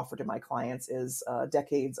I offer to my clients is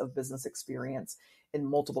decades of business experience in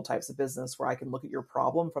multiple types of business, where I can look at your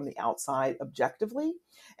problem from the outside objectively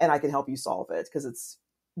and I can help you solve it, because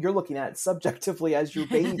you're looking at it subjectively as your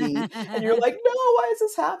baby and you're like, no, why is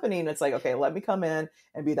this happening? It's like, okay, let me come in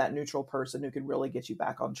and be that neutral person who can really get you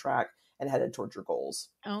back on track and headed towards your goals.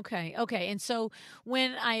 Okay. Okay. And so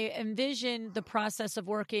when I envision the process of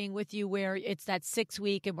working with you where it's that 6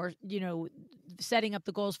 week and we're, setting up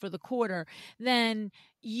the goals for the quarter, then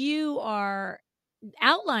you are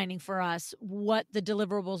outlining for us what the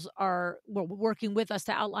deliverables are, well, working with us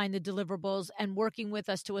to outline the deliverables and working with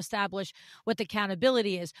us to establish what the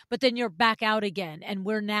accountability is. But then you're back out again, and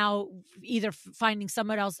we're now either finding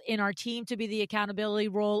someone else in our team to be the accountability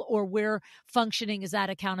role, or we're functioning as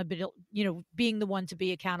that accountability, being the one to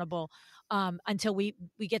be accountable until we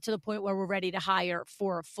get to the point where we're ready to hire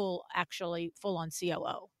for a full on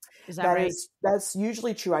COO. Is that right? That's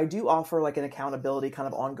usually true. I do offer like an accountability kind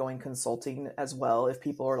of ongoing consulting as well. If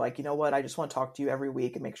people are like, you know what, I just want to talk to you every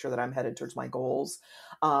week and make sure that I'm headed towards my goals.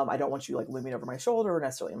 I don't want you like looming over my shoulder or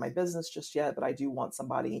necessarily in my business just yet, but I do want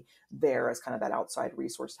somebody there as kind of that outside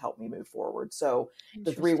resource to help me move forward. So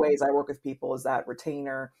the 3 ways I work with people is that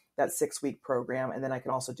retainer, that 6-week program, and then I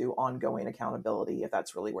can also do ongoing accountability if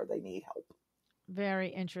that's really where they need help. Very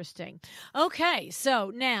interesting. Okay.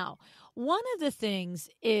 So now one of the things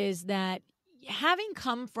is that having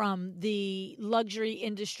come from the luxury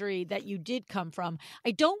industry that you did come from,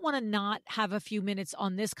 I don't want to not have a few minutes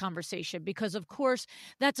on this conversation because, of course,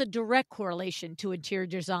 that's a direct correlation to interior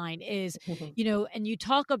design is, and you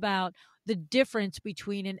talk about the difference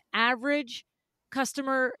between an average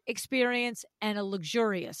customer experience and a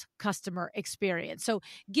luxurious customer experience. So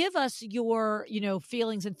give us your,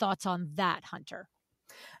 feelings and thoughts on that, Hunter.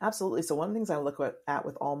 Absolutely. So one of the things I look at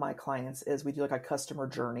with all my clients is we do like a customer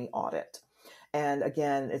journey audit. And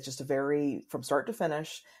again, it's just from start to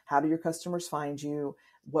finish, how do your customers find you?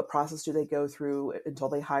 What process do they go through until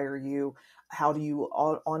they hire you? How do you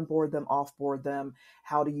onboard them, offboard them?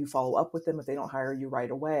 How do you follow up with them if they don't hire you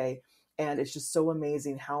right away? And it's just so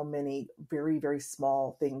amazing how many very, very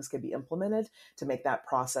small things can be implemented to make that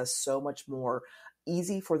process so much more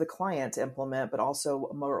easy for the client to implement, but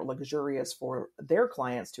also more luxurious for their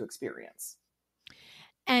clients to experience.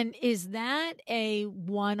 And is that a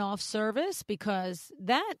one-off service? Because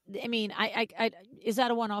that, is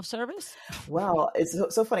that a one-off service? Well, it's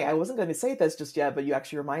so funny. I wasn't going to say this just yet, but you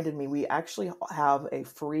actually reminded me. We actually have a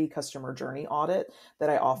free customer journey audit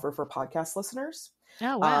that I offer for podcast listeners.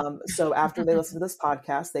 Oh, wow. So after they listen to this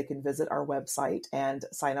podcast, they can visit our website and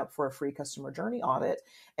sign up for a free customer journey audit.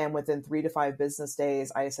 And within 3 to 5 business days,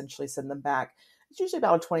 I essentially send them back. It's usually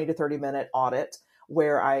about a 20 to 30 minute audit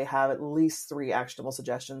where I have at least 3 actionable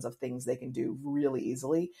suggestions of things they can do really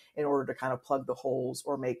easily in order to kind of plug the holes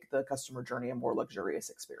or make the customer journey a more luxurious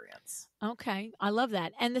experience. Okay. I love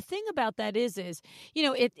that. And the thing about that is,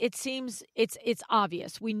 it seems it's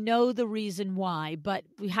obvious. We know the reason why, but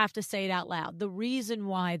we have to say it out loud. The reason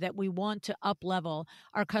why that we want to up level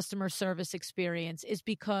our customer service experience is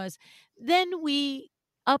because then we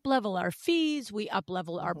up level our fees, we up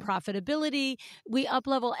level our profitability, we up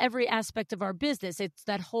level every aspect of our business. It's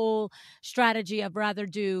that whole strategy of rather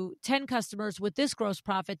do 10 customers with this gross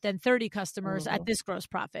profit than 30 customers at this gross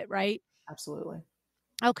profit, right? Absolutely.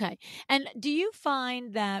 Okay. And do you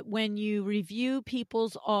find that when you review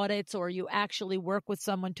people's audits or you actually work with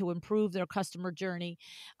someone to improve their customer journey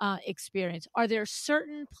experience, are there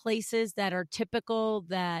certain places that are typical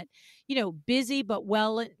that, busy but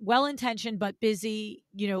well-intentioned but busy,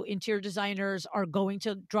 interior designers are going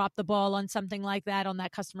to drop the ball on something like that, on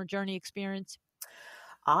that customer journey experience?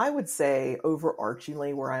 I would say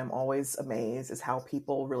overarchingly where I'm always amazed is how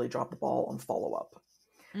people really drop the ball on follow-up.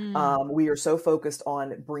 We are so focused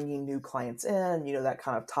on bringing new clients in, that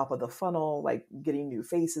kind of top of the funnel, like getting new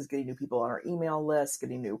faces, getting new people on our email list,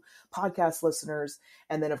 getting new podcast listeners.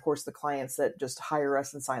 And then of course the clients that just hire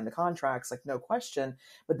us and sign the contracts, like no question.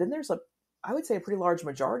 But then there's I would say a pretty large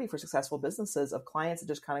majority for successful businesses of clients that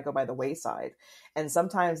just kind of go by the wayside. And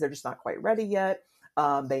sometimes they're just not quite ready yet.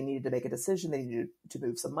 They needed to make a decision. They needed to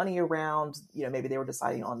move some money around. Maybe they were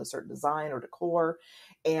deciding on a certain design or decor,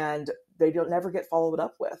 and they never get followed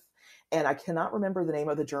up with. And I cannot remember the name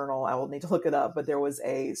of the journal. I will need to look it up. But there was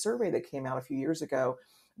a survey that came out a few years ago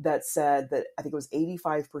that said that I think it was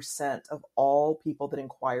 85% of all people that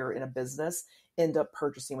inquire in a business end up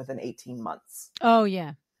purchasing within 18 months. Oh,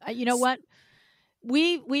 yeah. You know what?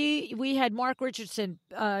 We had Mark Richardson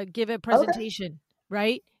give a presentation,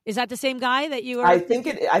 right? Is that the same guy that you were? I think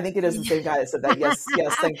it is the same guy that said that. Yes,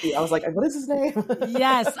 thank you. I was like, what is his name?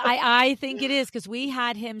 Yes, I think it is because we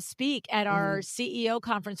had him speak at our CEO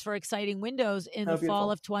conference for Exciting Windows in the fall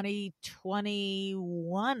of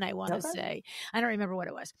 2021, I want to say. I don't remember what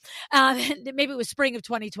it was. Maybe it was spring of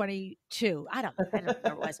 2022. I don't remember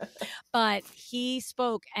what it was. But he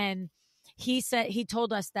spoke and he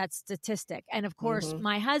told us that statistic. And of course,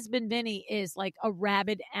 my husband, Vinny, is like a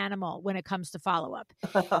rabid animal when it comes to follow-up.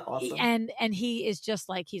 Awesome. And he is just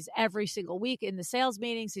like, he's every single week in the sales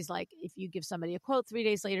meetings. He's like, if you give somebody a quote 3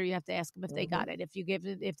 days later, you have to ask them if they got it.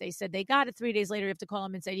 If they said they got it 3 days later, you have to call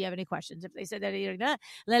them and say, do you have any questions? If they said that,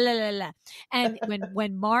 la, la, la, la. And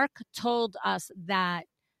when Mark told us that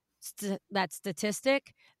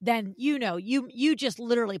statistic, then you just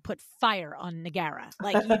literally put fire on Nagara.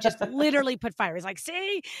 Like you just literally put fire. It's like,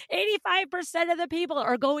 see, 85% of the people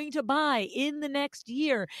are going to buy in the next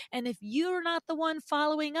year. And if you're not the one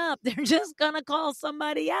following up, they're just gonna call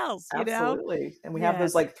somebody else, Absolutely. And we have those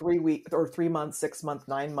Yes. like 3 week or 3 month, 6 month,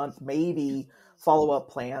 9 month, maybe follow-up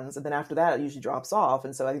plans. And then after that, it usually drops off.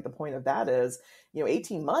 And so I think the point of that is,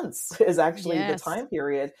 18 months is actually the Yes. time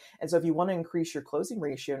period. And so if you want to increase your closing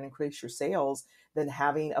ratio and increase your sales, then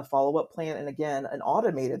having a follow-up plan, and again, an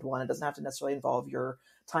automated one, it doesn't have to necessarily involve your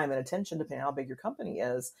time and attention, depending on how big your company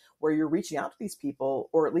is, where you're reaching out to these people,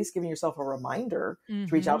 or at least giving yourself a reminder to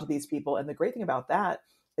reach out to these people. And the great thing about that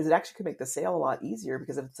is it actually could make the sale a lot easier,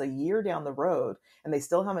 because if it's a year down the road and they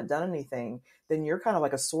still haven't done anything, then you're kind of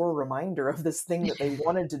like a sore reminder of this thing that they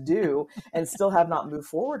wanted to do and still have not moved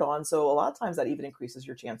forward on. So a lot of times that even increases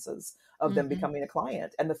your chances of them becoming a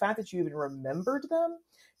client. And the fact that you even remembered them,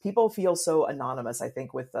 people feel so anonymous, I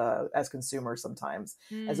think, with as consumers sometimes.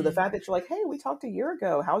 And so the fact that you're like, hey, we talked a year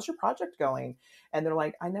ago, how's your project going? And they're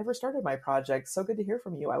like, I never started my project. So good to hear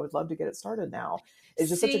from you. I would love to get it started now. It's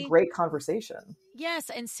just such a great conversation. Yes,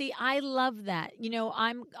 and see, I love that.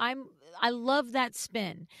 I love that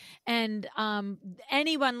spin. And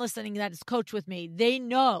anyone listening that is coached with me, they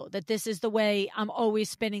know that this is the way I'm always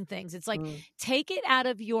spinning things. It's like, take it out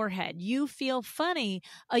of your head. You feel funny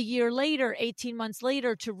a year later, 18 months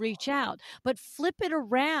later to reach out, but flip it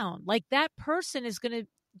around. Like that person is going to,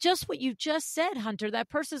 just what you just said, Hunter, that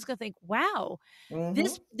person is going to think, wow,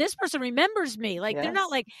 this person remembers me. Like they're not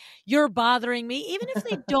Yes. like, you're bothering me. Even if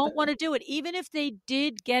they don't want to do it, even if they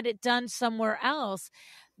did get it done somewhere else,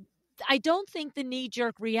 I don't think the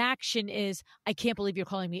knee-jerk reaction is, I can't believe you're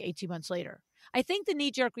calling me 18 months later. I think the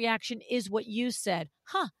knee-jerk reaction is what you said.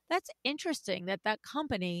 That's interesting that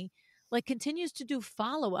company like continues to do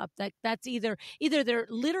follow-up. That's either they're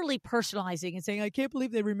literally personalizing and saying, I can't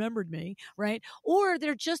believe they remembered me, right? Or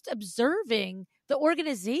they're just observing the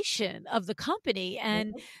organization of the company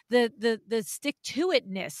and the stick to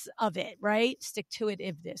itness of it, right? Stick to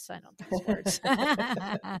itiveness. I don't use words.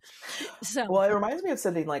 So Well, it reminds me of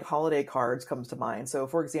sending like holiday cards comes to mind. So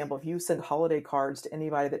for example, if you send holiday cards to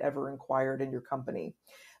anybody that ever inquired in your company,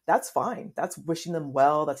 that's fine. That's wishing them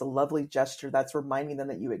well. That's a lovely gesture. That's reminding them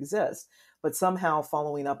that you exist. But somehow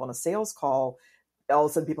following up on a sales call, all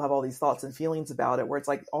of a sudden people have all these thoughts and feelings about it, where it's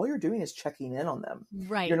like, all you're doing is checking in on them. You're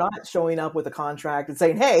right. not showing up with a contract and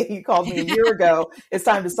saying, hey, you called me a year ago. It's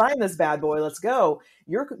time to sign this bad boy. Let's go.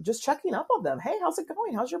 You're just checking up on them. Hey, how's it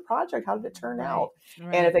going? How's your project? How did it turn out?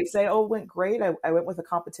 And if they say, oh, it went great. I went with a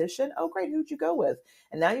competition. Oh, great. Who'd you go with?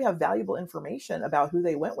 And now you have valuable information about who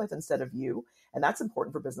they went with instead of you. And that's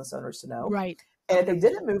important for business owners to know. Right. And if they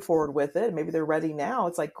didn't move forward with it, maybe they're ready now.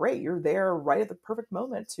 It's like, great, you're there right at the perfect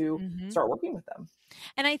moment to start working with them.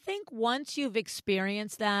 And I think once you've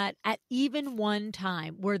experienced that at even one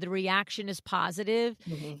time where the reaction is positive,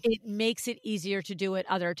 it makes it easier to do it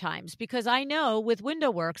other times. Because I know with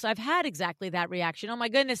WindowWorks, I've had exactly that reaction. Oh my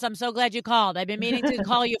goodness, I'm so glad you called. I've been meaning to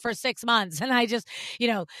call you for 6 months. And I just,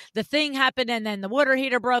 the thing happened and then the water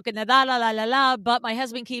heater broke and the la la la la la. But my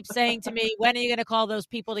husband keeps saying to me, when are you going to call those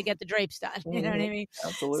people to get the drapes done? You know what I mean?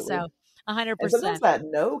 Absolutely. So 100%. And sometimes that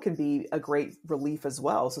no can be a great relief as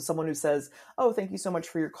well. So someone who says, oh, thank you so much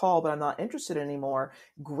for your call, but I'm not interested anymore.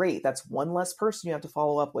 Great. That's one less person you have to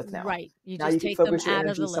follow up with now. Right. Now just you can take them focus your out of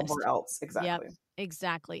energy the list. somewhere else. Exactly. Yep.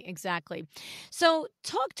 Exactly. So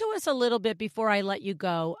talk to us a little bit before I let you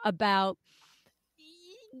go about,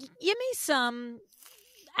 give me some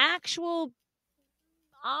actual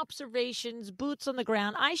observations, boots on the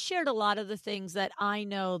ground. I shared a lot of the things that I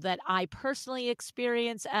know that I personally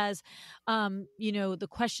experience as, the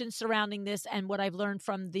questions surrounding this and what I've learned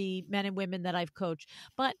from the men and women that I've coached.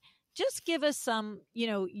 But just give us some,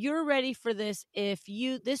 you're ready for this. If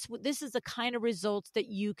this is the kind of results that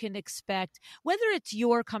you can expect, whether it's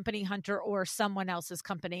your company, Hunter, or someone else's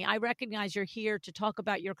company. I recognize you're here to talk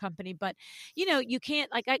about your company, but you can't,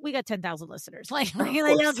 we got 10,000 listeners. Like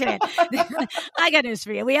y'all can't. I got news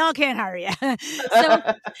for you. We all can't hire you.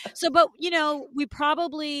 But we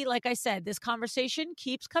probably, like I said, this conversation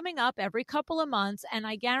keeps coming up every couple of months. And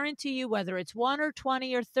I guarantee you, whether it's 1 or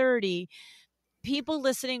 20 or 30, people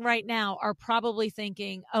listening right now are probably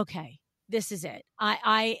thinking, okay, this is it.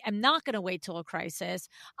 I am not going to wait till a crisis.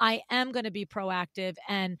 I am going to be proactive.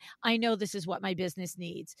 And I know this is what my business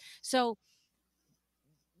needs. So,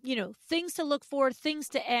 things to look for, things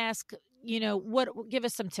to ask, give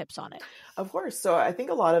us some tips on it. Of course. So I think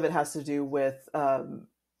a lot of it has to do with,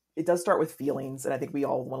 it does start with feelings. And I think we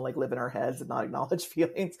all want to live in our heads and not acknowledge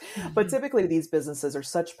feelings. But typically these businesses are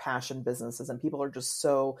such passion businesses and people are just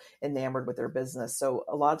so enamored with their business. So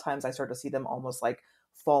a lot of times I start to see them almost like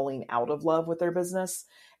falling out of love with their business,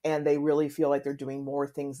 and they really feel like they're doing more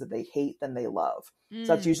things that they hate than they love.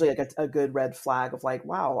 So that's usually like a good red flag of like,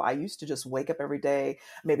 wow, I used to just wake up every day.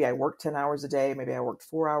 Maybe I worked 10 hours a day. Maybe I worked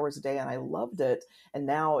 4 hours a day and I loved it. And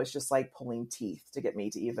now it's just like pulling teeth to get me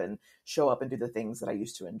to even show up and do the things that I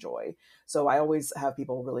used to enjoy. So I always have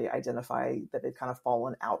people really identify that they've kind of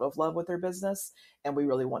fallen out of love with their business. And we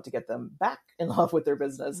really want to get them back in love with their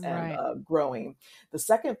business and Right. growing. The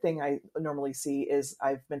second thing I normally see is,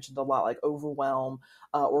 I've mentioned a lot, like overwhelm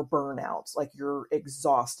or burnout. Like you're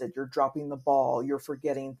exhausted, you're dropping the ball, you're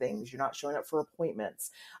forgetting things, you're not showing up for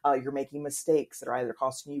appointments, you're making mistakes that are either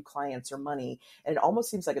costing you clients or money. And it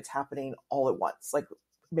almost seems like it's happening all at once. Like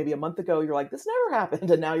maybe a month ago, you're like, this never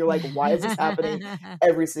happened. And now you're like, why is this happening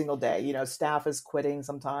every single day? You know, staff is quitting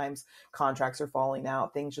sometimes, contracts are falling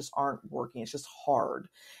out, things just aren't working. It's just hard.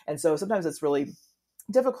 And so sometimes it's really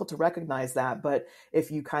difficult to recognize that. But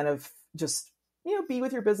if you kind of just, be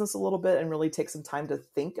with your business a little bit and really take some time to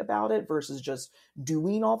think about it versus just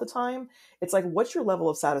doing all the time, it's like, what's your level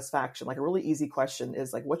of satisfaction? Like a really easy question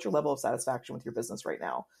is like, what's your level of satisfaction with your business right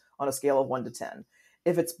now on a scale of 1 to 10?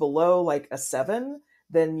 If it's below like a 7,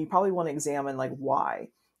 then you probably want to examine like why.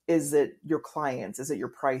 Is it your clients? Is it your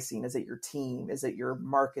pricing? Is it your team? Is it your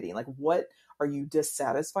marketing? Like what are you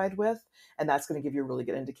dissatisfied with? And that's going to give you a really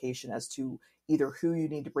good indication as to either who you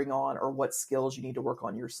need to bring on or what skills you need to work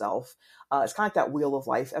on yourself. It's kind of like that wheel of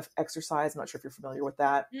life exercise. I'm not sure if you're familiar with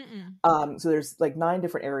that. Mm-mm. So there's like 9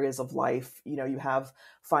 different areas of life. You have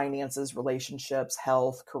finances, relationships,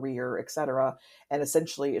 health, career, etc. And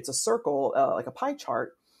essentially it's a circle, like a pie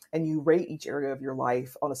chart, and you rate each area of your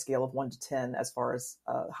life on a scale of 1 to 10 as far as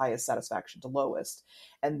highest satisfaction to lowest.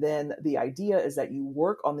 And then the idea is that you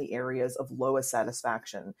work on the areas of lowest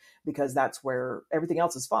satisfaction, because that's where everything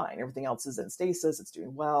else is fine. Everything else is in stasis, it's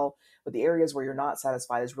doing well. But the areas where you're not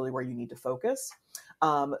satisfied is really where you need to focus.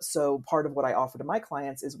 So part of what I offer to my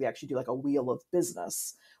clients is we actually do like a wheel of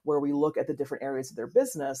business, where we look at the different areas of their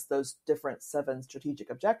business, those different 7 strategic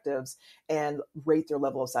objectives, and rate their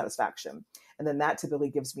level of satisfaction. And then that typically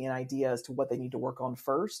gives me an idea as to what they need to work on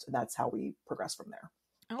first. And that's how we progress from there.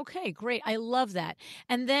 Okay, great. I love that.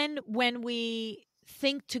 And then when we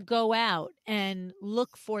think to go out and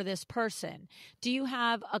look for this person, do you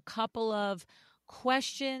have a couple of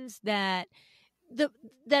questions that the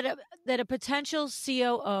that a potential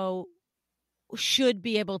COO should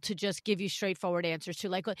be able to just give you straightforward answers to?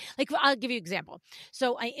 Like I'll give you an example.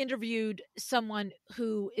 So I interviewed someone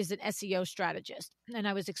who is an SEO strategist, and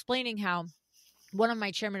I was explaining how one of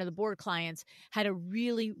my chairman of the board clients had a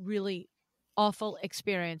really, really awful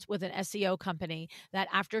experience with an SEO company that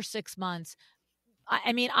after 6 months,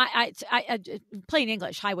 plain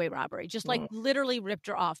English, highway robbery, just like Mm, literally ripped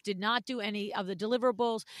her off, did not do any of the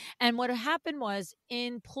deliverables. And what happened was,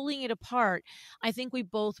 in pulling it apart, I think we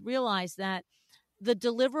both realized that the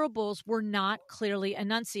deliverables were not clearly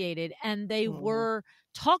enunciated, and they mhm, were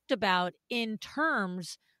talked about in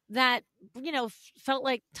terms that felt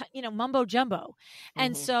like mumbo jumbo.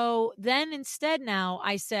 And mhm. so then instead, now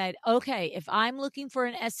I said, okay, if I'm looking for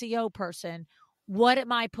an SEO person, what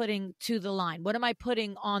am I putting to the line? What am I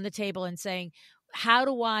putting on the table and saying, how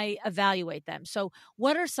do I evaluate them? So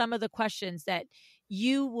what are some of the questions that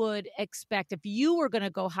you would expect if you were going to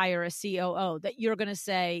go hire a COO, that you're going to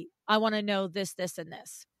say, I want to know this, this, and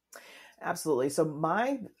this? Absolutely. So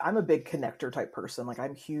I'm a big connector type person. Like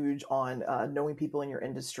I'm huge on knowing people in your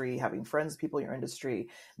industry, having friends, people in your industry,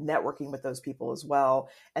 networking with those people as well.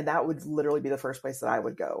 And that would literally be the first place that I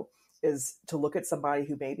would go, is to look at somebody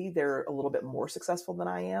who maybe they're a little bit more successful than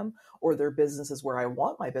I am, or their business is where I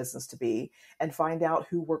want my business to be, and find out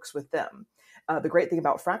who works with them. The great thing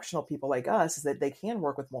about fractional people like us is that they can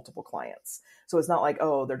work with multiple clients. So it's not like,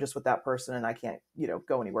 oh, they're just with that person and I can't,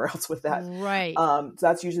 go anywhere else with that. Right. So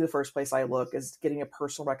that's usually the first place I look, is getting a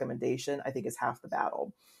personal recommendation. I think is half the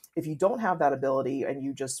battle. If you don't have that ability and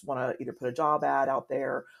you just want to either put a job ad out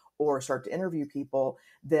there or start to interview people,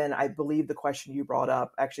 then I believe the question you brought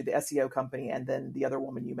up, actually the SEO company, and then the other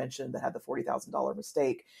woman you mentioned that had the $40,000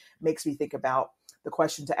 mistake, makes me think about, the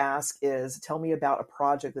question to ask is, tell me about a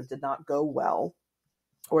project that did not go well,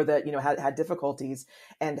 or that had difficulties,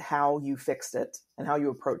 and how you fixed it and how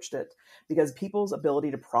you approached it. Because people's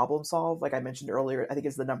ability to problem solve, like I mentioned earlier, I think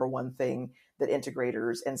is the number one thing that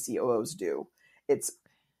integrators and COOs do. It's,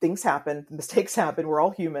 things happen, mistakes happen, we're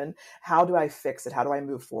all human. How do I fix it? How do I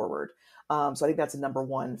move forward? So I think that's a number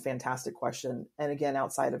one fantastic question. And again,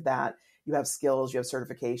 outside of that, you have skills, you have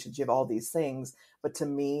certifications, you have all these things. But to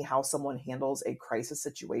me, how someone handles a crisis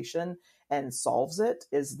situation and solves it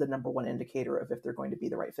is the number one indicator of if they're going to be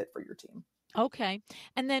the right fit for your team. Okay.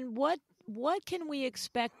 And then what can we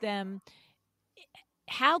expect them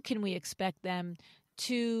how can we expect them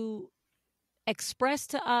to express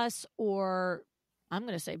to us, or I'm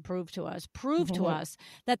going to say prove to us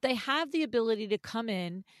that they have the ability to come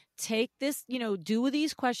in, take this, do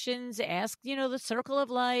these questions, ask, the circle of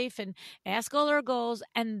life and ask all our goals,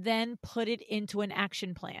 and then put it into an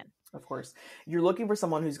action plan? Of course. You're looking for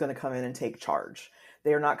someone who's going to come in and take charge.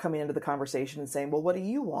 They are not coming into the conversation and saying, well, what do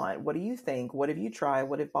you want? What do you think? What have you tried?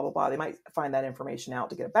 What if blah, blah, blah? They might find that information out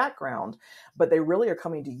to get a background, but they really are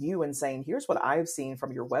coming to you and saying, here's what I've seen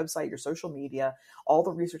from your website, your social media, all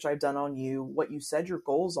the research I've done on you, what you said your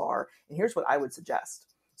goals are, and here's what I would suggest.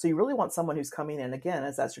 So you really want someone who's coming in, again,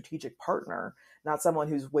 as that strategic partner, not someone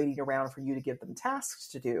who's waiting around for you to give them tasks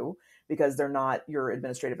to do because they're not your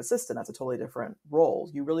administrative assistant. That's a totally different role.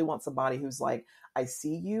 You really want somebody who's like, I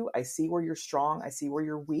see you, I see where you're strong, I see where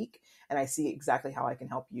you're weak, and I see exactly how I can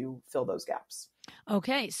help you fill those gaps.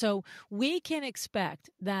 Okay, so we can expect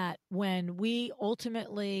that when we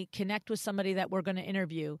ultimately connect with somebody that we're going to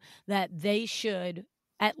interview, that they should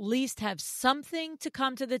at least have something to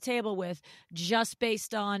come to the table with just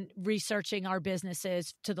based on researching our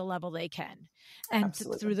businesses to the level they can. And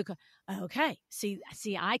okay. See,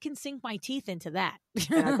 I can sink my teeth into that.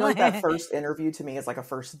 And I feel like that first interview to me is like a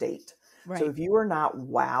first date. Right. So if you are not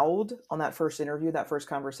wowed on that first interview, that first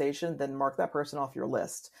conversation, then mark that person off your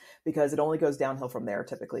list, because it only goes downhill from there.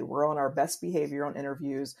 Typically, we're on our best behavior on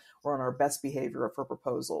interviews. We're on our best behavior for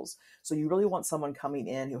proposals. So you really want someone coming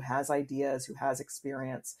in who has ideas, who has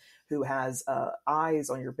experience, who has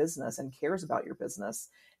eyes on your business and cares about your business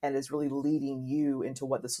and is really leading you into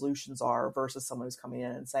what the solutions are versus someone who's coming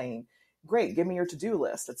in and saying, great, give me your to-do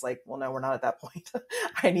list. It's like, well, no, we're not at that point.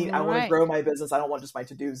 I want to grow my business. I don't want just my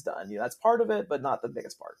to-dos done. That's part of it, but not the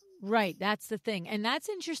biggest part. Right. That's the thing. And that's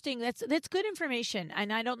interesting. That's good information.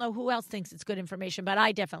 And I don't know who else thinks it's good information, but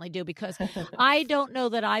I definitely do, because I don't know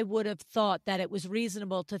that I would have thought that it was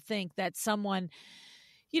reasonable to think that someone,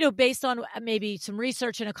 based on maybe some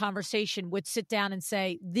research and a conversation, would sit down and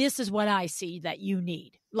say, this is what I see that you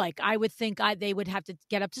need. Like, I would think they would have to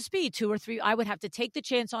get up to speed 2 or 3. I would have to take the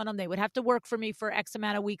chance on them. They would have to work for me for X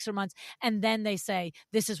amount of weeks or months. And then they say,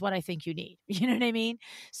 this is what I think you need. You know what I mean?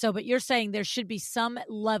 So, but you're saying there should be some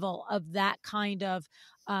level of that kind of,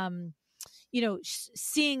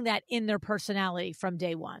 seeing that in their personality from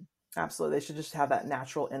day one. Absolutely. They should just have that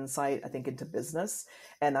natural insight, I think, into business.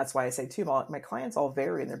 And that's why I say, too, my clients all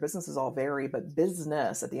vary and their businesses all vary, but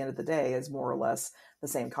business at the end of the day is more or less the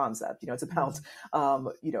same concept. It's about,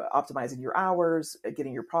 optimizing your hours,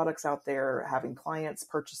 getting your products out there, having clients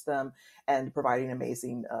purchase them, and providing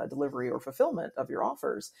amazing delivery or fulfillment of your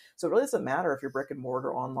offers. So it really doesn't matter if you're brick and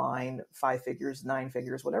mortar, online, 5 figures, 9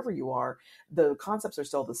 figures, whatever you are, the concepts are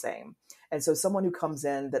still the same. And so someone who comes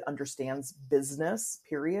in that understands business,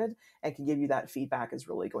 period, and can give you that feedback is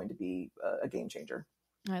really going to be a game changer.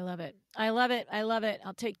 I love it. I love it. I love it.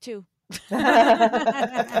 I'll take 2.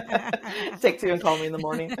 Take 2 and call me in the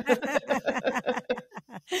morning.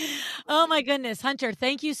 Oh my goodness, Hunter,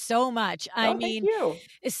 thank you so much. Thank you.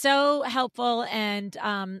 It's so helpful. And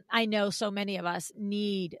I know so many of us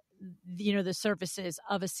need the services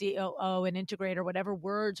of a COO, an integrator, whatever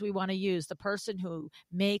words we want to use, the person who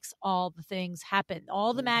makes all the things happen,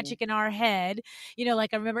 all the magic in our head.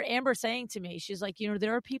 Like I remember Amber saying to me, she's like,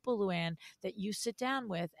 there are people, LuAnn, that you sit down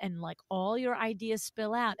with and like all your ideas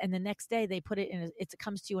spill out. And the next day they put it in, it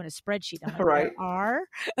comes to you in a spreadsheet. I'm like, right. Are?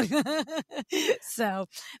 So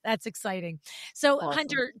that's exciting. So awesome.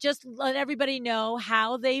 Hunter, just let everybody know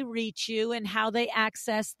how they reach you and how they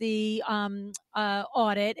access the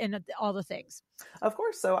audit and all the things. Of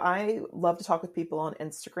course. So I love to talk with people on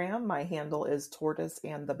Instagram. My handle is Tortoise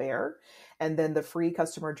and the Bear. And then the free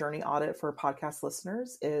customer journey audit for podcast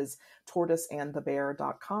listeners is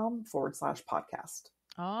tortoiseandthebear.com/podcast.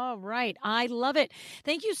 All right. I love it.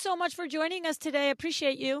 Thank you so much for joining us today. I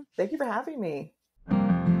appreciate you. Thank you for having me.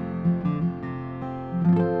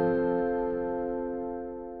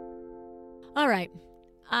 All right.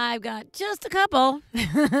 I've got just a couple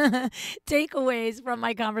takeaways from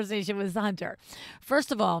my conversation with Hunter. First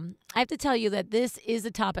of all, I have to tell you that this is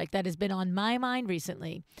a topic that has been on my mind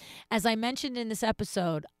recently. As I mentioned in this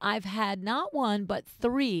episode, I've had not 1, but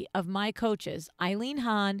 3 of my coaches, Eileen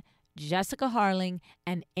Hahn, Jessica Harling,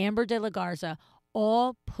 and Amber De La Garza,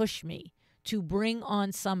 all push me to bring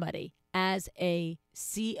on somebody as a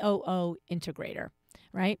COO integrator.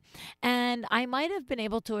 Right. And I might have been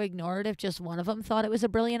able to ignore it if just one of them thought it was a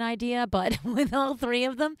brilliant idea. But with all 3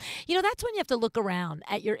 of them, that's when you have to look around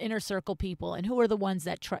at your inner circle people and who are the ones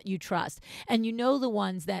that you trust. And the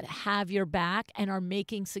ones that have your back and are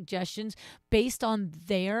making suggestions based on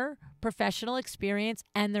their professional experience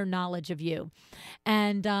and their knowledge of you.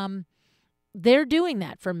 And they're doing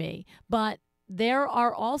that for me. But there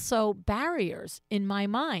are also barriers in my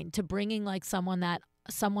mind to bringing like someone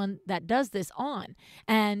that does this on.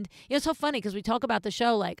 And it's so funny because we talk about the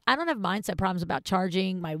show, like I don't have mindset problems about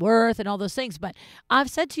charging my worth and all those things, but I've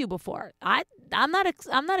said to you before, I'm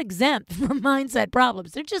not exempt from mindset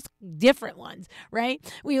problems. They're just different ones, right?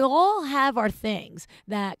 We all have our things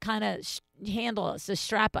that kind of handle us, to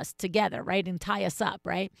strap us together, right, and tie us up,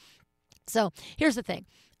 right? So here's the thing.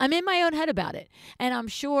 I'm in my own head about it, and I'm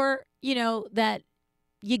sure that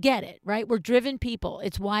you get it, right? We're driven people.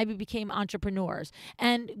 It's why we became entrepreneurs.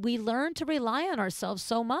 And we learn to rely on ourselves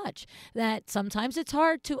so much that sometimes it's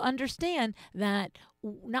hard to understand that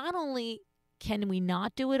not only can we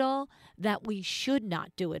not do it all, that we should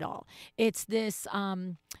not do it all. It's this,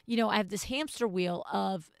 I have this hamster wheel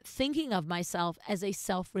of thinking of myself as a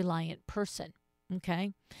self-reliant person.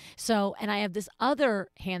 Okay. So, and I have this other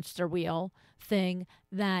hamster wheel thing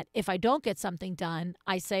that if I don't get something done,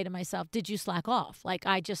 I say to myself, did you slack off? Like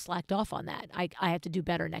I just slacked off on that. I have to do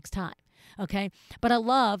better next time. Okay. But I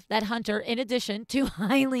love that Hunter, in addition to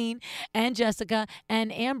Eileen and Jessica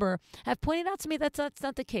and Amber, have pointed out to me that's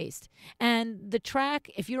not the case. And the track,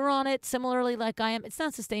 if you're on it similarly like I am, it's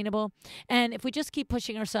not sustainable. And if we just keep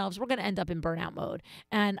pushing ourselves, we're going to end up in burnout mode.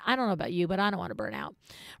 And I don't know about you, but I don't want to burn out.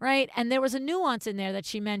 Right. And there was a nuance in there that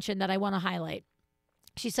she mentioned that I want to highlight.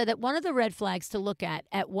 She said that one of the red flags to look at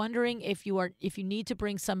wondering if you need to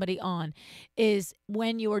bring somebody on is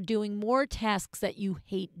when you are doing more tasks that you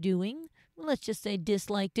hate doing, let's just say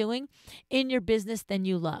dislike doing, in your business than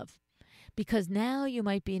you love. Because now you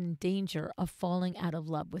might be in danger of falling out of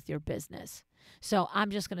love with your business. So I'm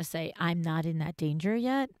just going to say I'm not in that danger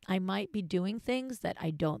yet. I might be doing things that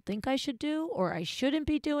I don't think I should do or I shouldn't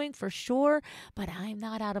be doing for sure, but I'm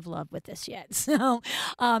not out of love with this yet. So,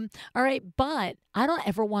 all right, but I don't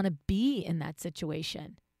ever want to be in that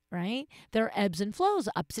situation. Right? There are ebbs and flows,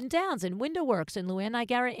 ups and downs, and window works, and LuAnn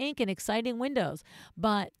Niagara Inc. and exciting windows.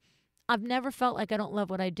 But I've never felt like I don't love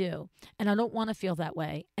what I do, and I don't want to feel that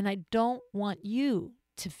way, and I don't want you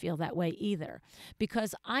to feel that way either,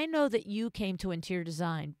 because I know that you came to interior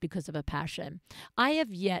design because of a passion. I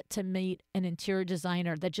have yet to meet an interior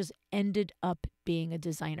designer that just ended up being a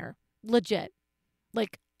designer. Legit.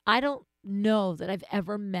 Like, I don't know that I've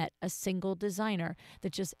ever met a single designer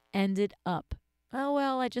that just ended up, oh,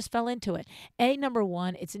 well, I just fell into it. Number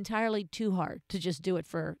one, it's entirely too hard to just do it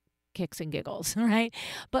for kicks and giggles, right?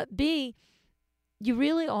 But B, you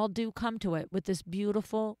really all do come to it with this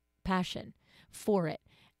beautiful passion for it.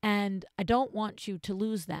 And I don't want you to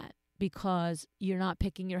lose that because you're not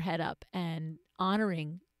picking your head up and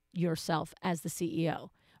honoring yourself as the CEO,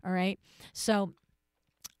 all right? So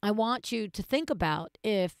I want you to think about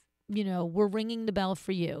if, we're ringing the bell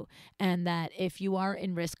for you and that if you are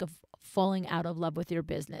in risk of falling out of love with your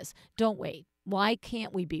business, don't wait. Why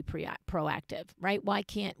can't we be proactive, right? Why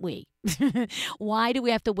can't we? Why do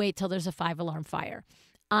we have to wait till there's a 5-alarm fire?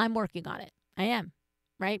 I'm working on it. I am,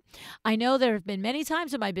 right? I know there have been many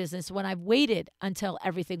times in my business when I've waited until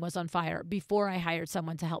everything was on fire before I hired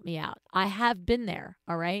someone to help me out. I have been there,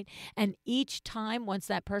 all right? And each time, once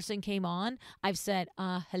that person came on, I've said,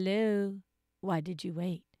 hello, why did you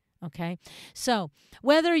wait? Okay, so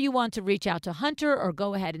whether you want to reach out to Hunter or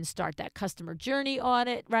go ahead and start that customer journey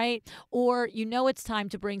audit, right? Or it's time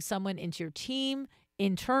to bring someone into your team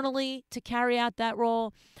internally to carry out that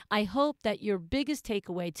role, I hope that your biggest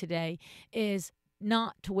takeaway today is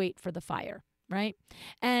not to wait for the fire, right?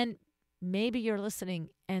 And maybe you're listening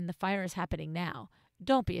and the fire is happening now.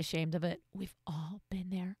 Don't be ashamed of it. We've all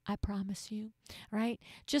been there, I promise you, right?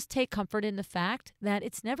 Just take comfort in the fact that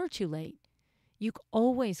it's never too late. You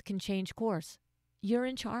always can change course. You're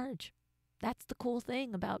in charge. That's the cool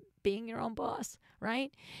thing about being your own boss,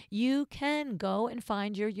 right? You can go and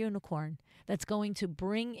find your unicorn that's going to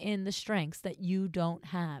bring in the strengths that you don't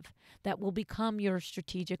have, that will become your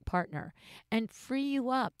strategic partner and free you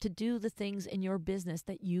up to do the things in your business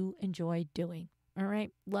that you enjoy doing. All right?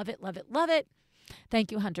 Love it, love it, love it.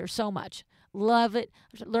 Thank you, Hunter, so much. Love it.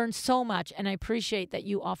 Learn so much. And I appreciate that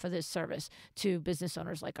you offer this service to business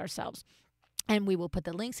owners like ourselves. And we will put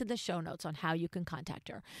the links in the show notes on how you can contact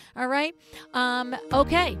her. All right.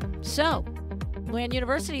 Okay. So LuAnn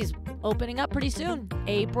University is opening up pretty soon.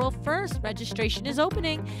 April 1st, registration is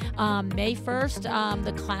opening. May 1st,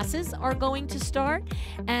 the classes are going to start.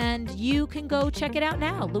 And you can go check it out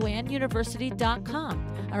now,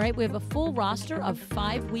 LuAnnUniversity.com. All right. We have a full roster of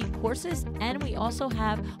 5-week courses. And we also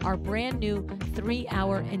have our brand new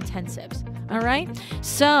 3-hour intensives. All right.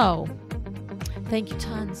 So thank you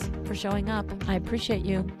tons for showing up. I appreciate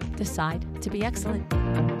you. Decide to be excellent.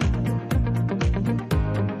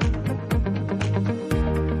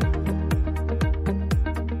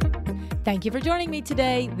 Thank you for joining me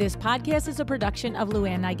today. This podcast is a production of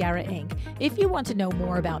LuAnn Niagara, Inc. If you want to know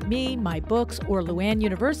more about me, my books, or LuAnn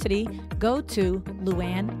University, go to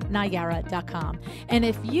LuAnnNiagara.com. And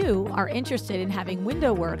if you are interested in having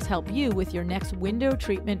WindowWorks help you with your next window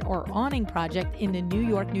treatment or awning project in the New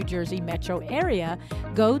York, New Jersey metro area,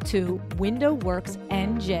 go to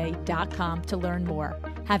WindowWorksNJ.com to learn more.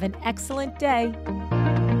 Have an excellent day.